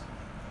 It's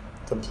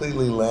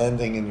completely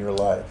landing in your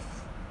life.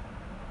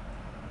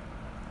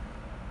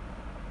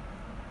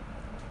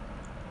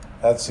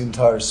 That's the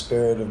entire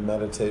spirit of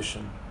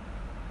meditation.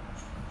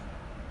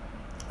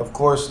 Of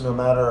course, no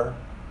matter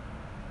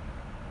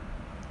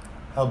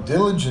how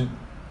diligent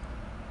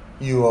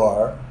you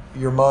are,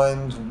 your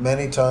mind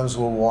many times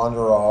will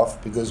wander off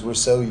because we're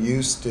so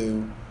used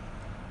to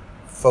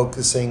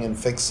focusing and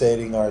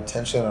fixating our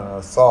attention on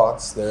our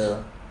thoughts.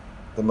 They're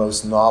the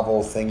most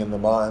novel thing in the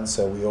mind,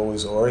 so we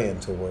always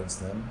orient towards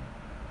them.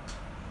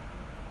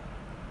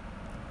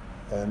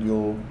 And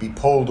you'll be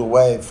pulled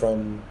away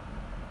from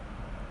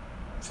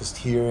just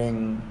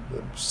hearing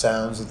the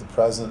sounds of the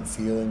present,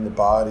 feeling the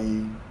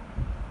body,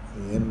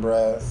 the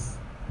in-breath,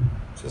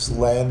 just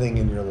landing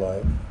in your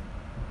life.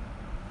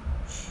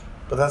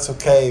 But that's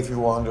okay if you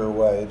wander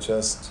away.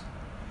 It's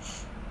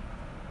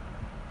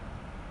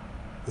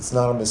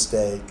not a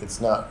mistake.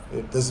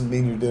 It doesn't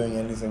mean you're doing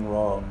anything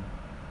wrong.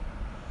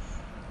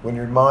 When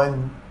your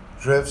mind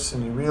drifts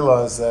and you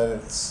realize that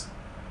it's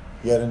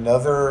yet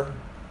another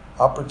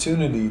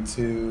opportunity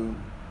to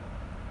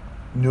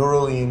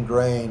neurally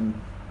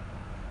ingrain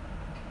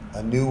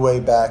a new way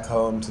back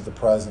home to the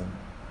present.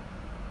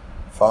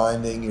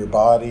 Finding your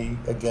body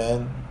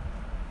again,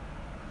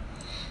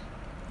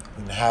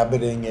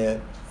 inhabiting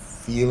it,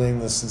 feeling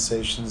the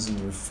sensations in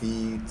your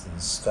feet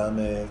and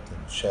stomach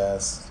and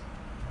chest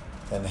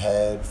and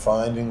head,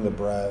 finding the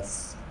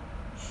breath,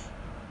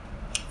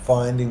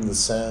 finding the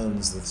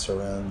sounds that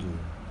surround you.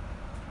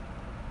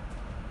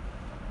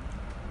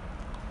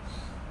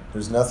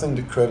 There's nothing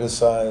to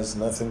criticize,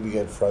 nothing to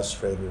get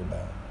frustrated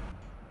about.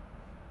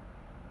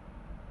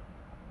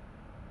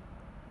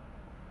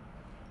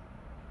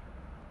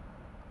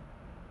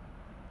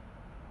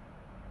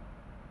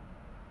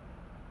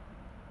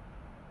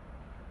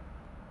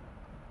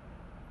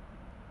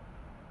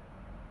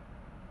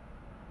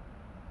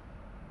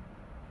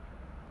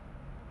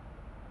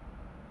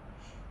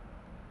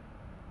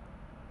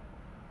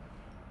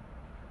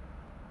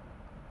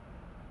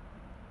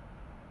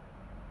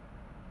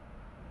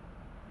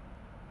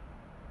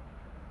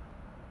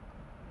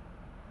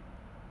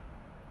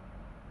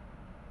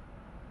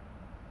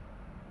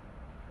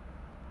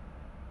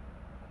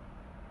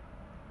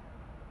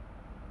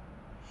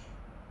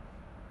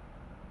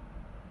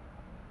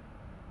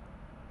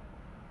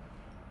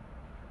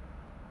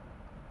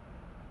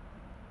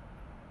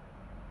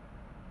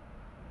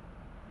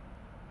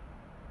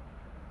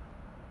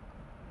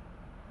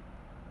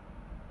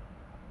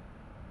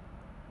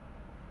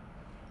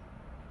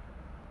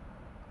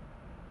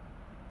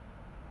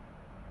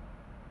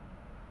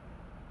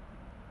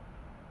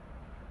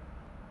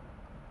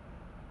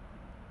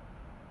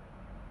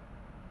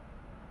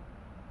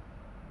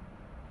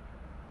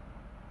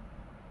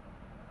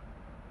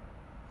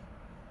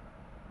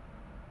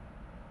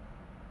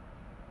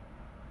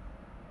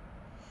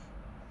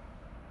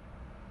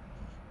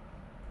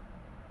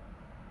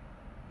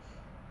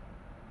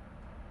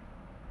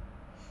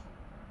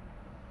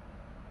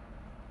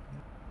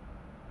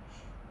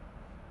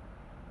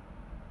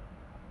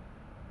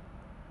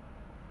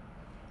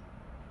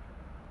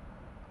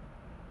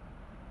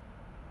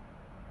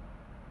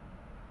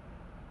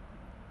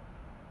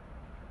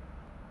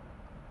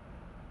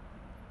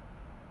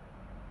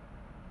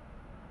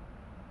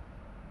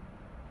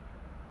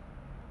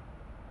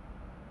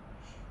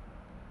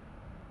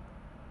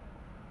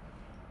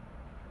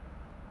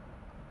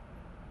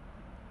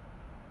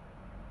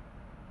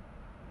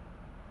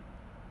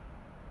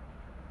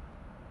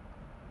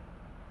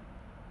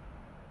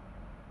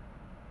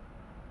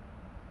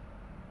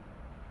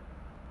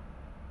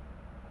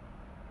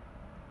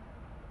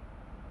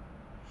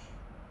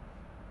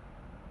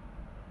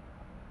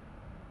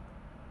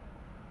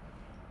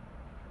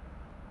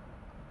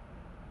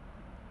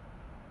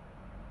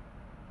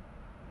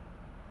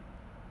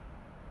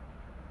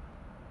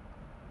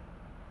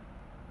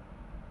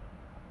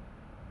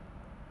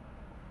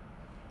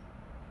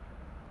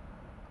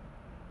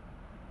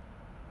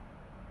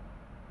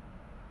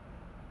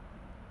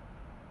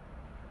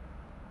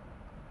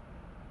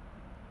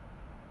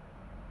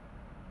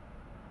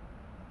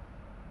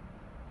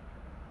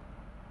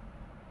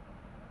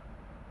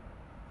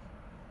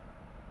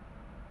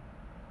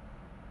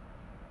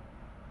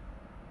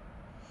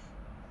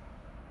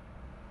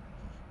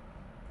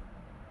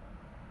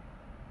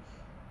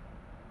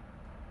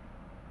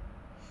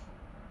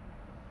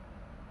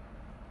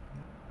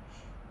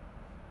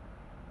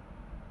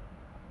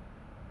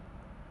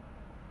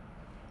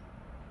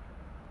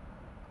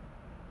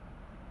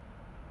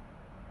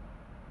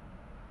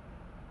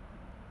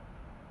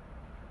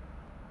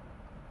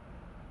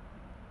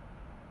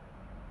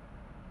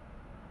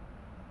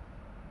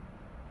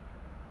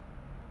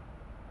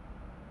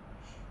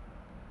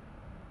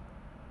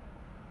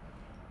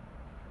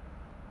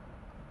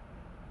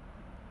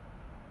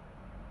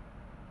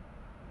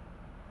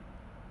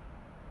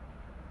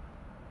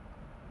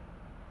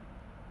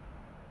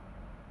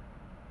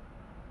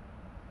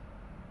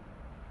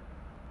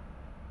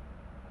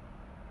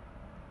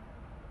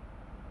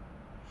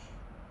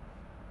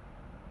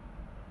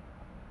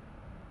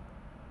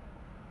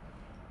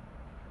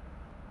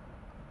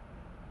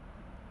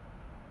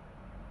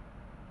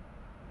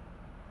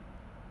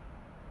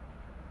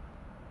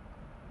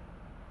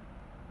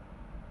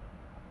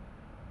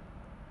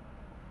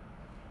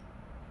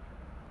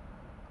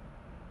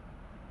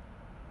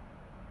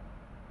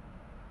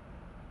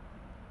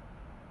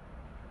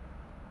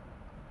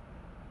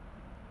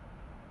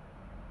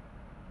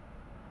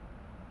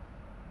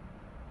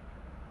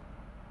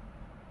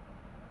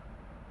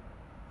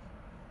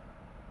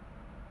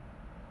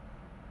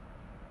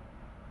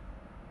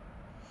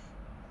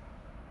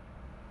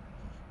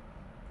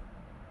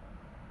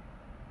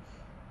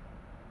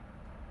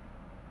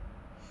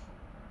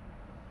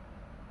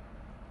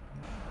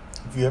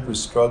 If you ever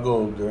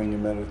struggle during your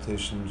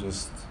meditation,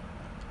 just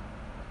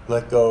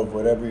let go of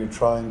whatever you're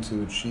trying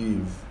to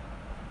achieve.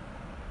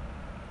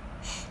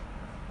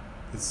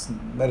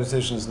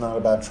 Meditation is not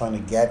about trying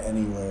to get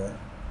anywhere.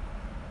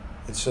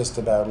 It's just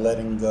about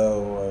letting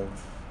go of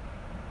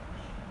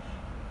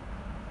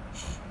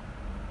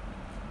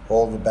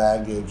all the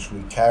baggage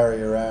we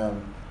carry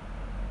around.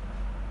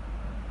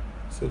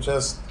 So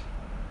just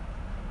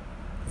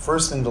the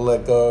first thing to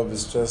let go of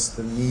is just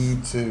the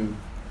need to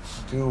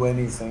do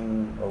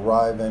anything,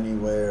 arrive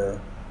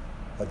anywhere,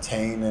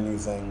 attain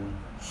anything.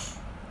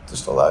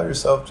 Just allow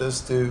yourself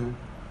just to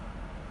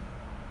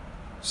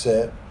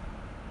sit.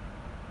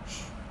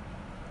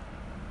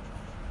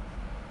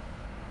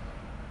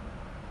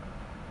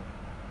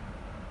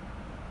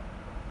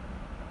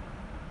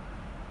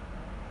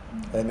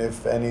 And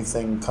if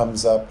anything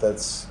comes up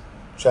that's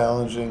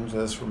challenging,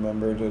 just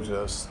remember to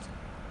just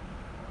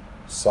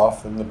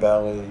soften the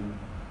belly,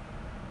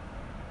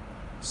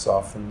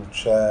 soften the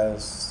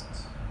chest,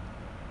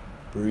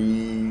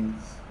 breathe.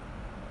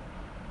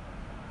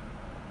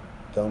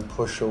 Don't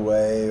push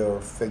away or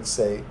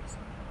fixate.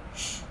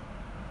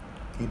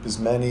 Keep as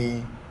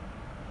many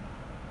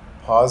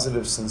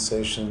positive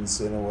sensations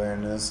in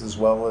awareness as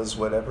well as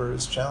whatever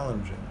is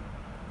challenging.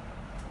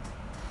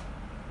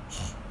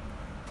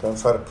 Don't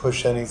try to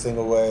push anything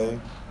away.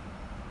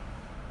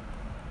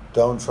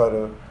 Don't try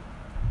to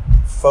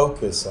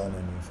focus on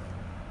anything.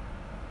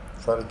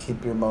 Try to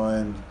keep your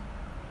mind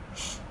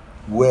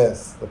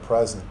with the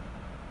present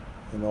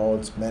in all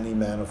its many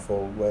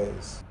manifold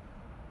ways.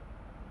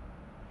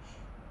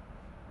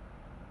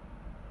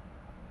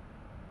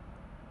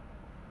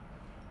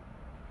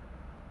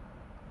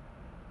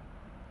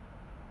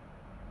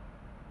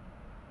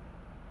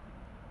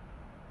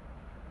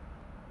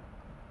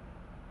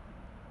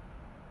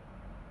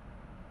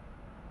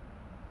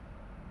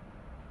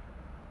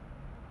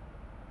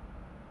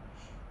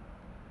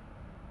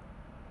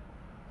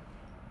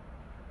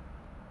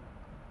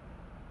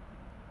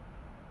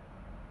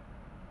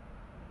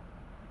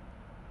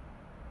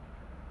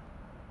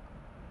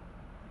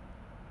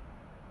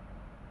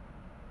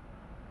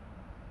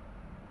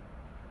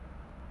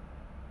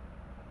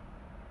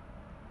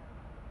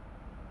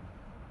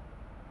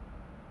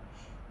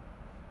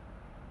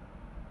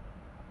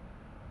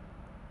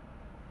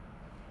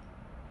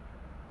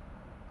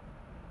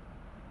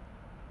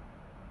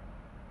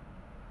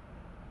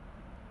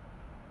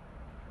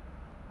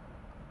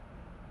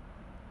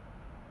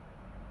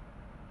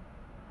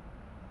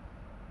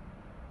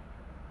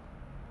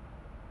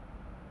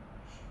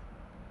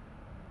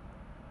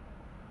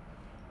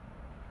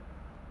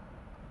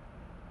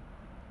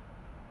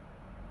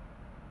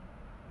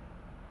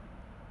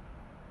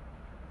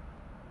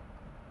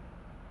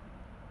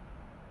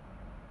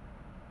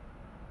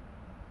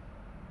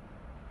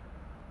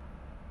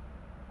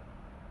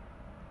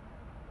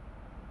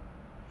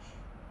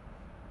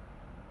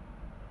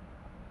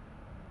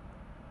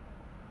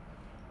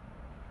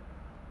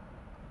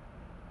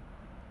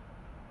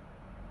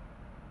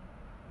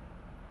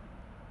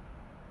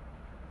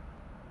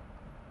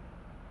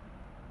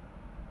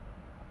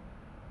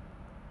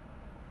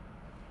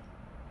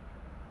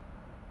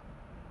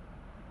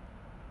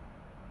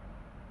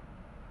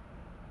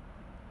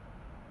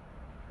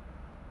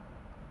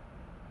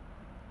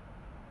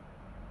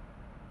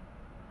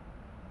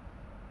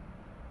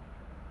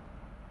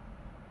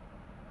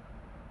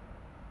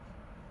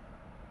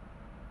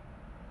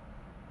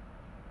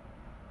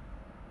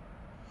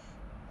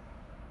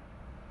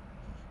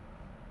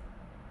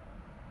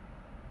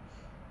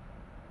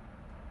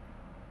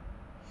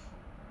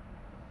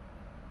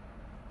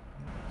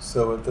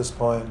 So at this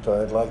point,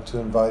 I'd like to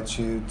invite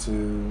you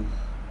to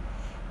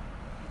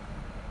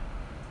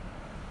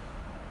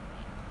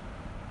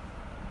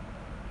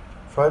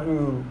try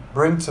to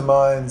bring to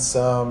mind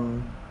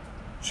some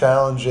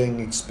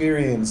challenging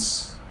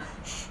experience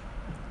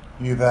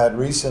you've had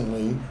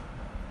recently.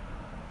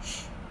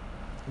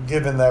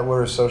 Given that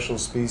we're a social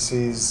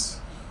species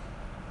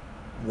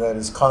that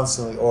is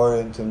constantly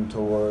orienting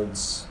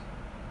towards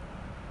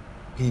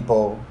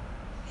people,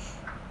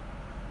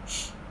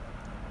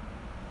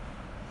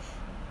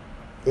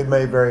 it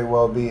may very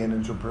well be an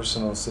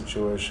interpersonal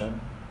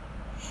situation.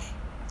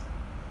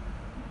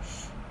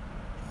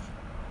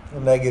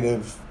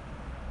 Negative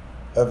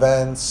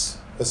events,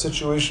 a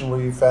situation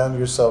where you found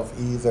yourself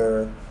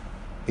either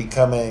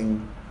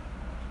becoming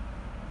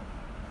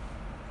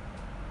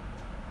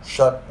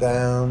shut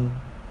down,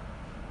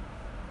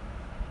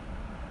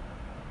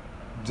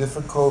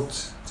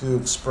 difficult to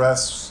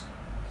express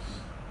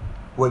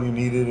what you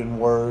needed in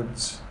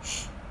words.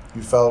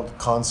 You felt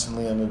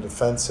constantly on the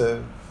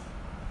defensive.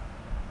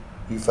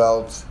 You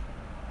felt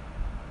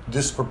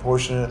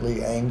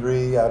disproportionately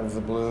angry out of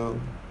the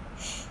blue.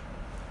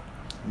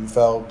 You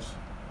felt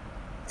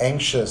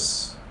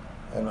anxious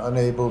and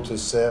unable to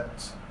sit.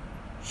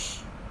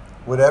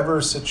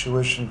 Whatever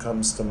situation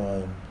comes to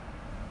mind.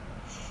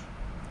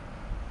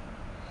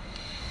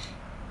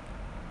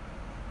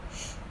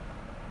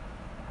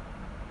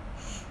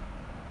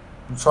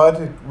 And try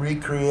to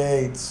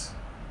recreate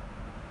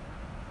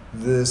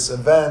this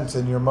event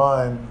in your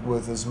mind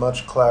with as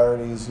much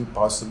clarity as you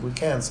possibly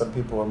can. Some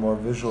people are more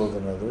visual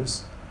than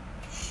others.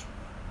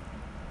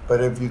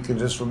 But if you can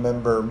just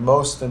remember,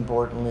 most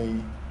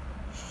importantly,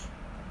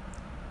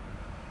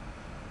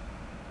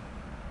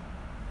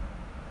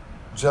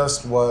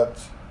 just what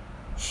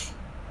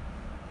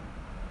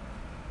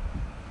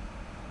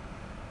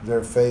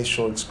their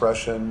facial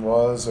expression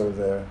was, or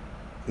the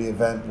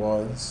event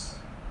was.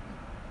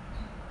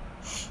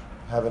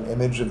 Have an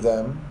image of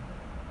them.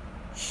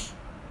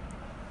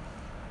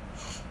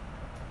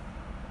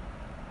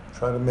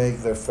 Try to make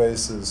their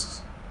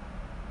faces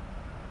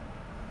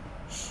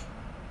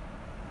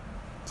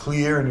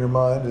clear in your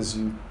mind as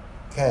you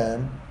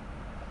can.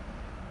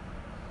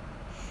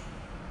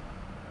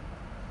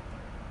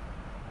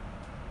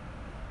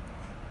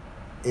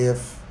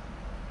 If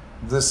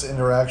this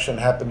interaction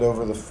happened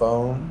over the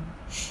phone,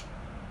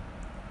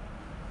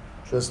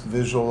 just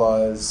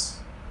visualize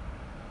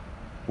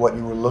what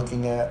you were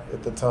looking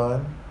at the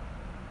time.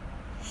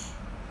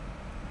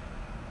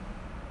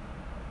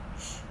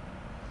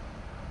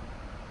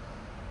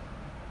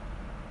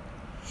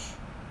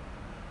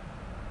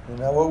 And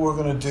now what we're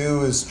going to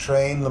do is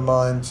train the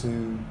mind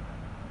to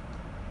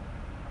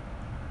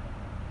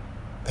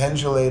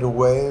pendulate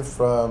away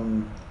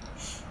from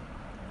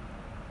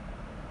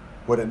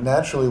what it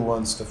naturally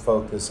wants to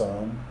focus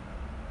on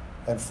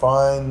and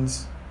find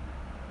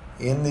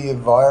in the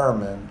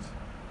environment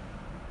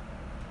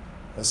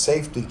a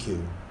safety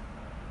cue,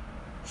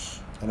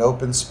 an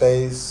open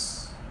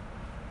space,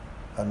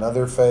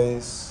 another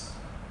face,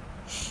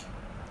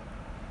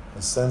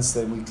 a sense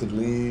that we could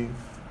leave,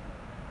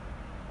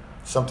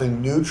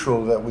 something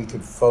neutral that we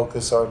could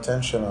focus our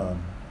attention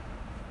on.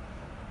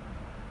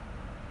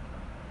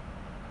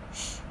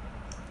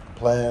 A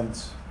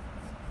plant,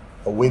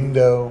 a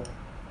window.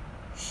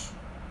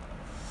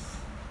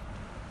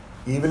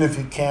 Even if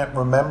you can't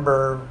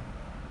remember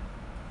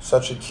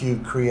such a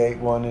cue, create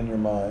one in your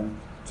mind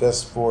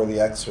just for the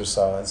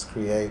exercise.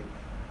 Create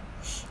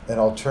an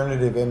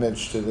alternative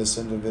image to this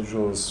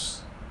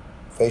individual's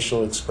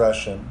facial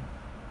expression.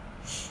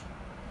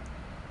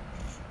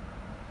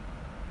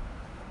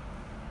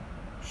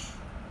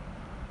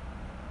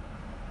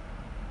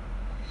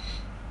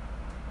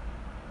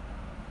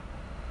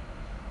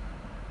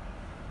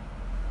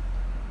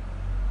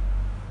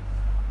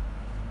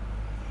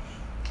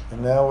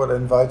 And now what I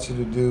invite you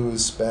to do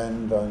is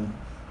spend on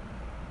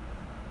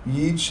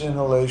each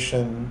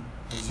inhalation,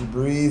 as you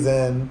breathe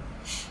in,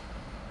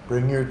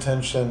 bring your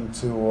attention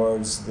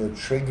towards the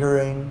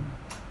triggering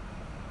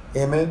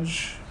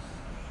image.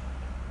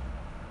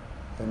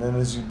 And then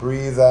as you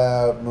breathe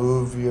out,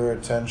 move your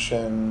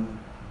attention,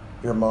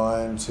 your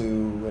mind to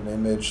an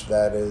image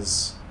that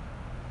is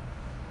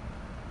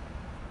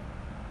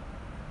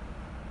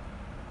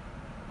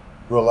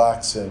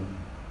relaxing,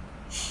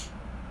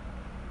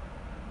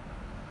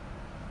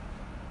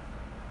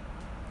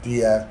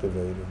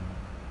 deactivating,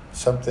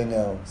 something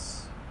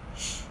else.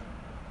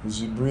 As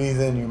you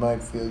breathe in, you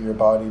might feel your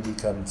body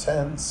become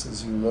tense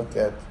as you look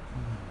at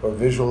or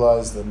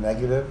visualize the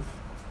negative.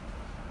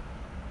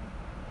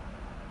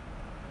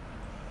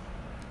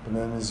 And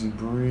then as you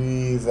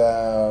breathe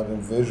out and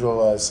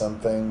visualize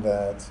something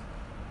that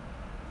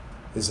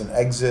is an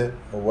exit,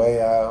 a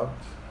way out,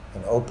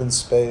 an open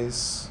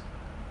space,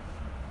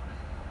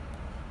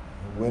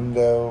 a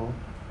window,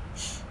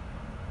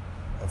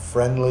 a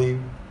friendly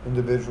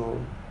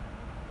individual.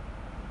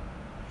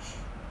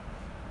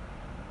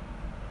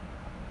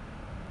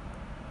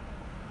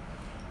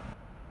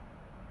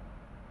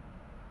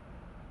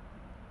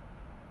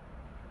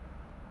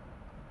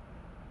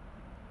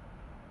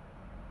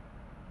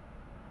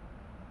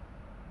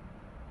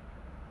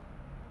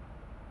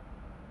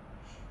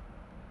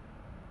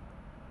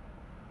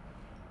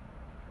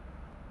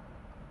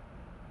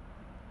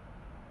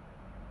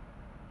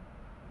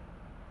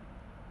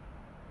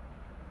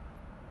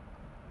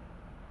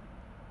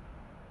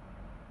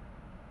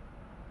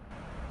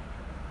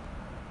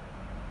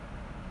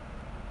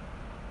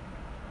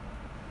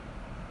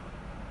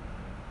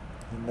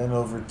 And then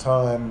over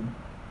time,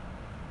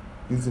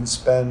 you can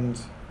spend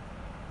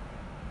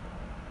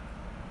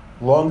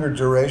longer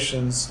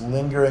durations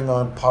lingering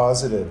on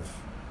positive,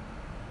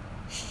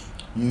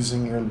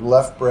 using your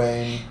left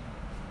brain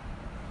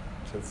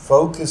to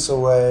focus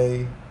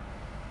away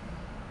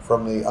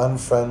from the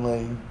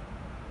unfriendly,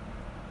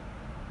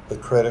 the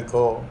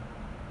critical.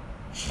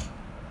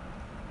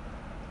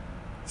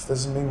 This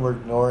doesn't mean we're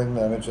ignoring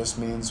them, it just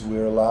means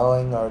we're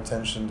allowing our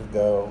attention to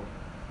go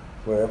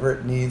wherever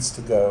it needs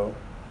to go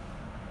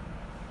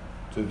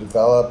to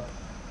develop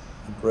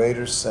a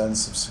greater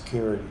sense of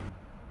security.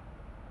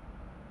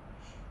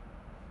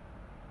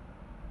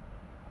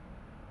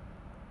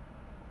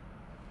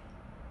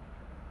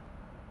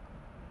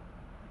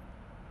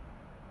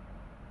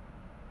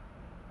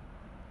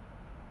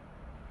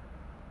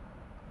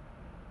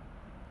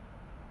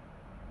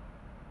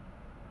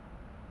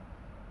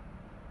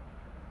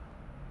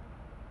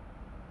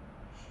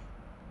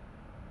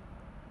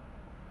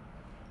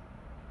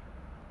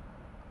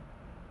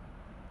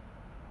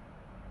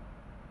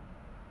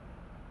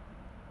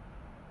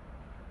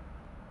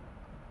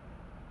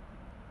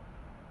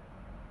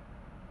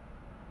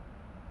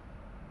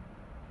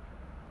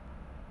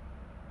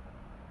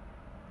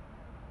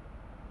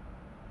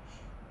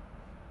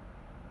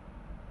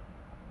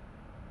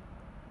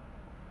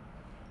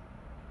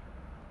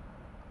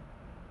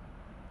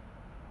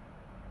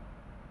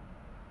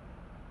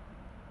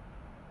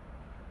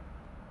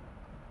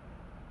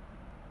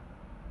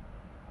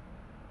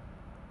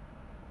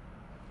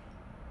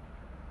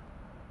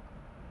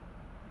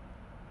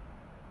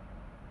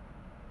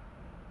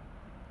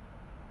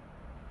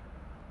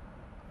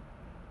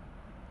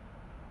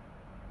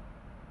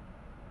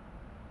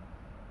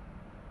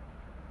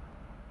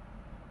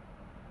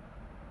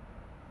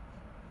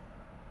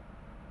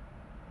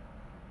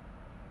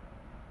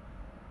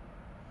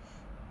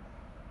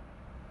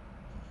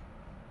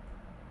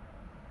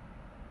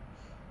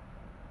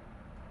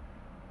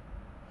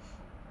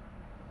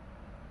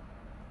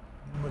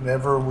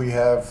 whenever we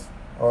have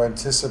or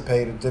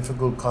anticipate a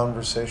difficult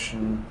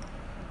conversation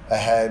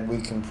ahead,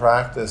 we can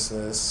practice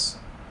this.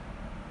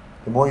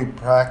 The more you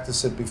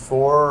practice it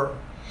before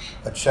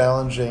a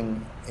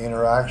challenging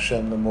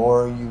interaction, the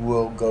more you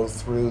will go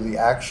through the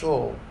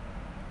actual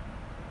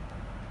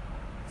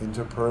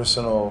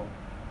interpersonal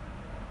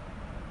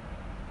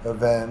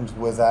event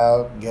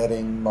without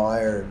getting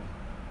mired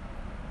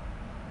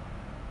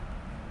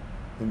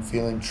in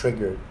feeling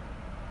triggered.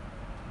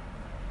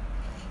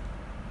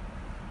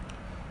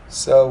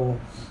 So,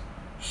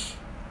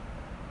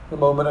 in a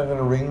moment I'm going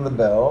to ring the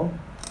bell.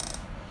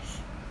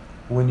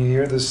 When you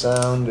hear the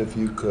sound, if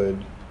you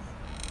could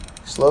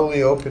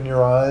slowly open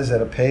your eyes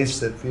at a pace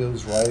that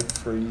feels right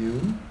for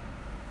you.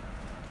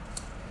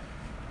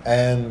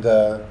 And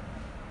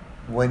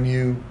when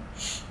you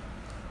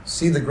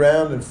see the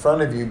ground in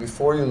front of you,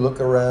 before you look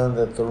around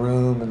at the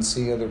room and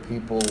see other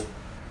people,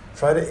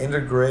 try to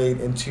integrate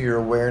into your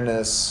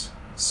awareness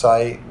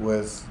sight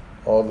with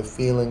all the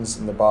feelings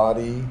in the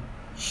body,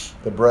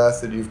 the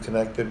breath that you've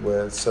connected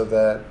with, so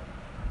that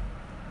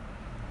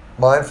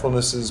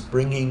mindfulness is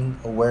bringing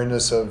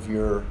awareness of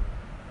your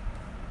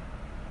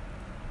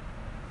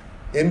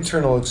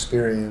internal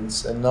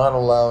experience and not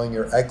allowing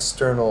your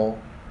external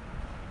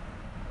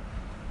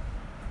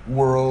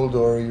world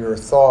or your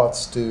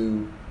thoughts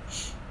to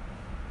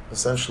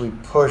essentially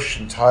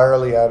push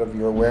entirely out of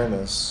your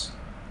awareness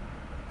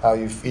how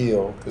you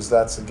feel, because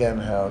that's again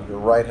how your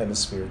right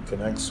hemisphere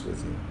connects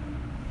with you.